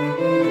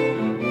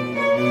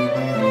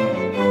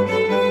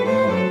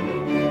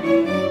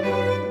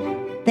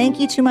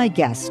 Thank you to my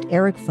guest,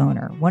 Eric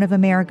Foner, one of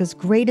America's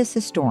greatest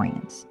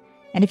historians.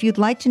 And if you'd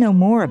like to know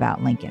more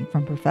about Lincoln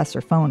from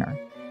Professor Foner,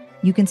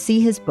 you can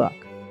see his book,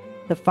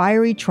 The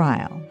Fiery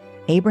Trial,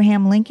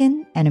 Abraham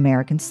Lincoln and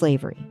American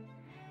Slavery.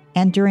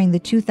 And during the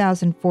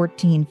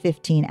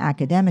 2014-15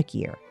 academic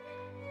year,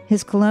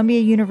 his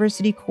Columbia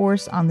University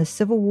course on the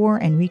Civil War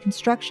and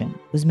Reconstruction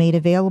was made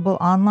available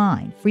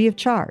online free of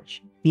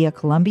charge via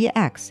Columbia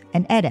X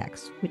and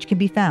edX, which can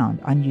be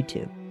found on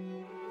YouTube.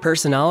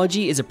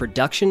 Personology is a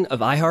production of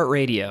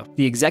iHeartRadio.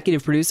 The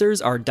executive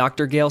producers are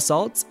Dr. Gail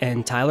Saltz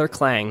and Tyler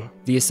Klang.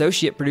 The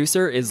associate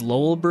producer is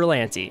Lowell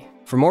Berlanti.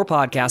 For more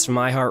podcasts from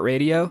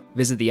iHeartRadio,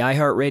 visit the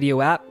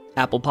iHeartRadio app,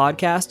 Apple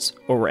Podcasts,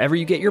 or wherever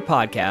you get your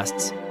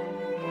podcasts.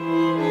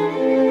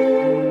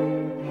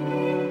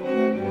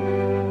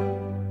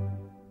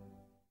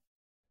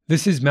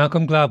 This is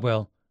Malcolm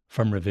Gladwell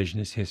from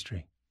Revisionist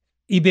History.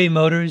 eBay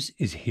Motors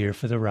is here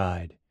for the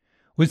ride.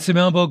 With some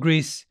elbow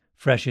grease,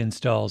 fresh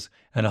installs,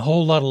 and a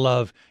whole lot of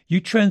love, you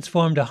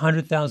transformed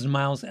 100,000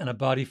 miles and a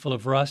body full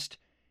of rust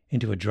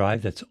into a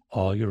drive that's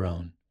all your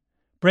own.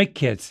 Brake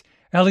kits,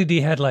 LED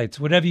headlights,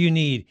 whatever you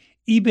need,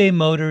 eBay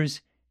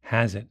Motors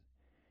has it.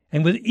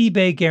 And with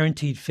eBay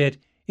Guaranteed Fit,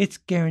 it's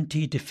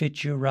guaranteed to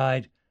fit your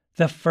ride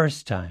the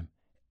first time,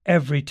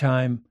 every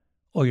time,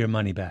 or your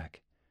money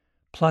back.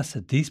 Plus,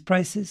 at these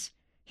prices,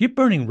 you're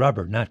burning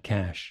rubber, not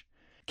cash.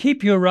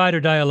 Keep your ride or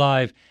die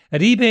alive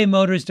at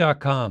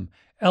ebaymotors.com.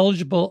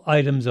 Eligible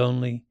items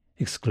only.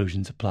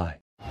 Exclusions apply.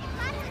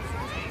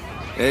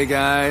 Hey,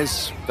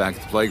 guys. Back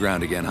at the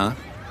playground again, huh?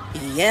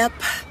 Yep.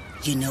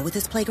 You know what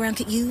this playground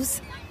could use?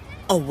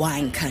 A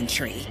wine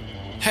country.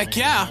 Heck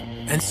yeah.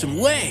 And some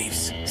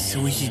waves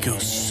so we could go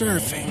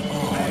surfing.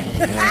 Oh,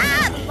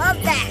 yeah.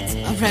 Love that.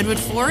 A redwood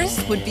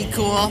forest would be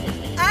cool.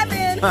 I'm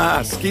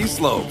in. Ski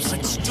slopes.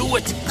 Let's do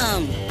it.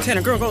 Can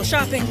a girl go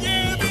shopping?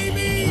 Yeah,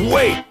 baby.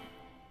 Wait.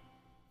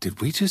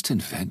 Did we just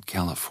invent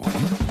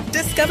California?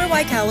 Discover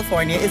why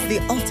California is the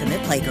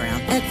ultimate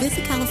playground at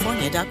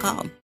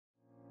visitcalifornia.com.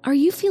 Are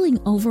you feeling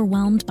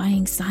overwhelmed by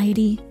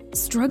anxiety,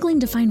 struggling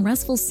to find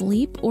restful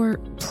sleep, or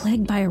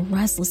plagued by a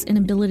restless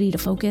inability to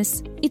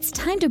focus? It's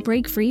time to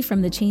break free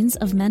from the chains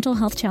of mental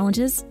health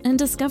challenges and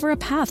discover a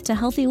path to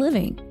healthy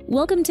living.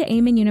 Welcome to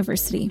Amen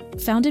University,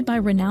 founded by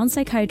renowned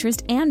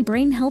psychiatrist and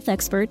brain health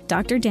expert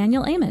Dr.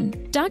 Daniel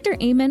Amen. Dr.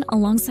 Amen,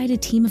 alongside a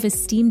team of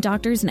esteemed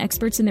doctors and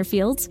experts in their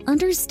fields,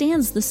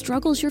 understands the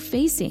struggles you're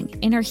facing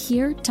and are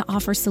here to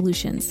offer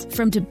solutions.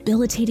 From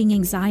debilitating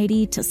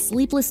anxiety to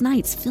sleepless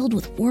nights filled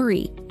with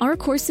worry, our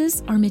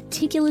courses are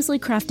meticulously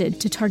crafted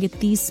to target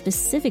these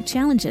specific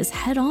challenges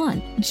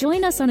head-on.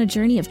 Join us on a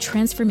journey of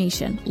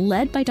transformation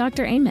led by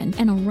Dr. Amen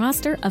and a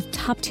roster of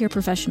top-tier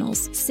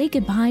professionals. Say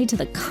goodbye to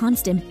the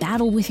constant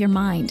battle with your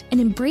mind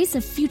and embrace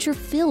a future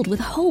filled with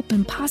hope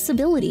and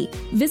possibility.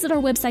 Visit our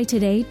website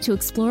today to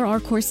explore our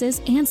courses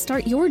and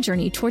start your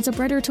journey towards a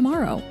brighter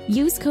tomorrow.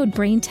 Use code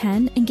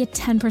BRAIN10 and get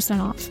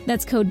 10% off.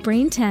 That's code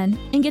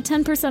BRAIN10 and get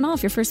 10%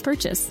 off your first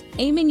purchase.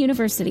 Amen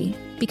University,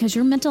 because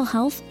your mental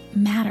health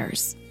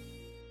matters.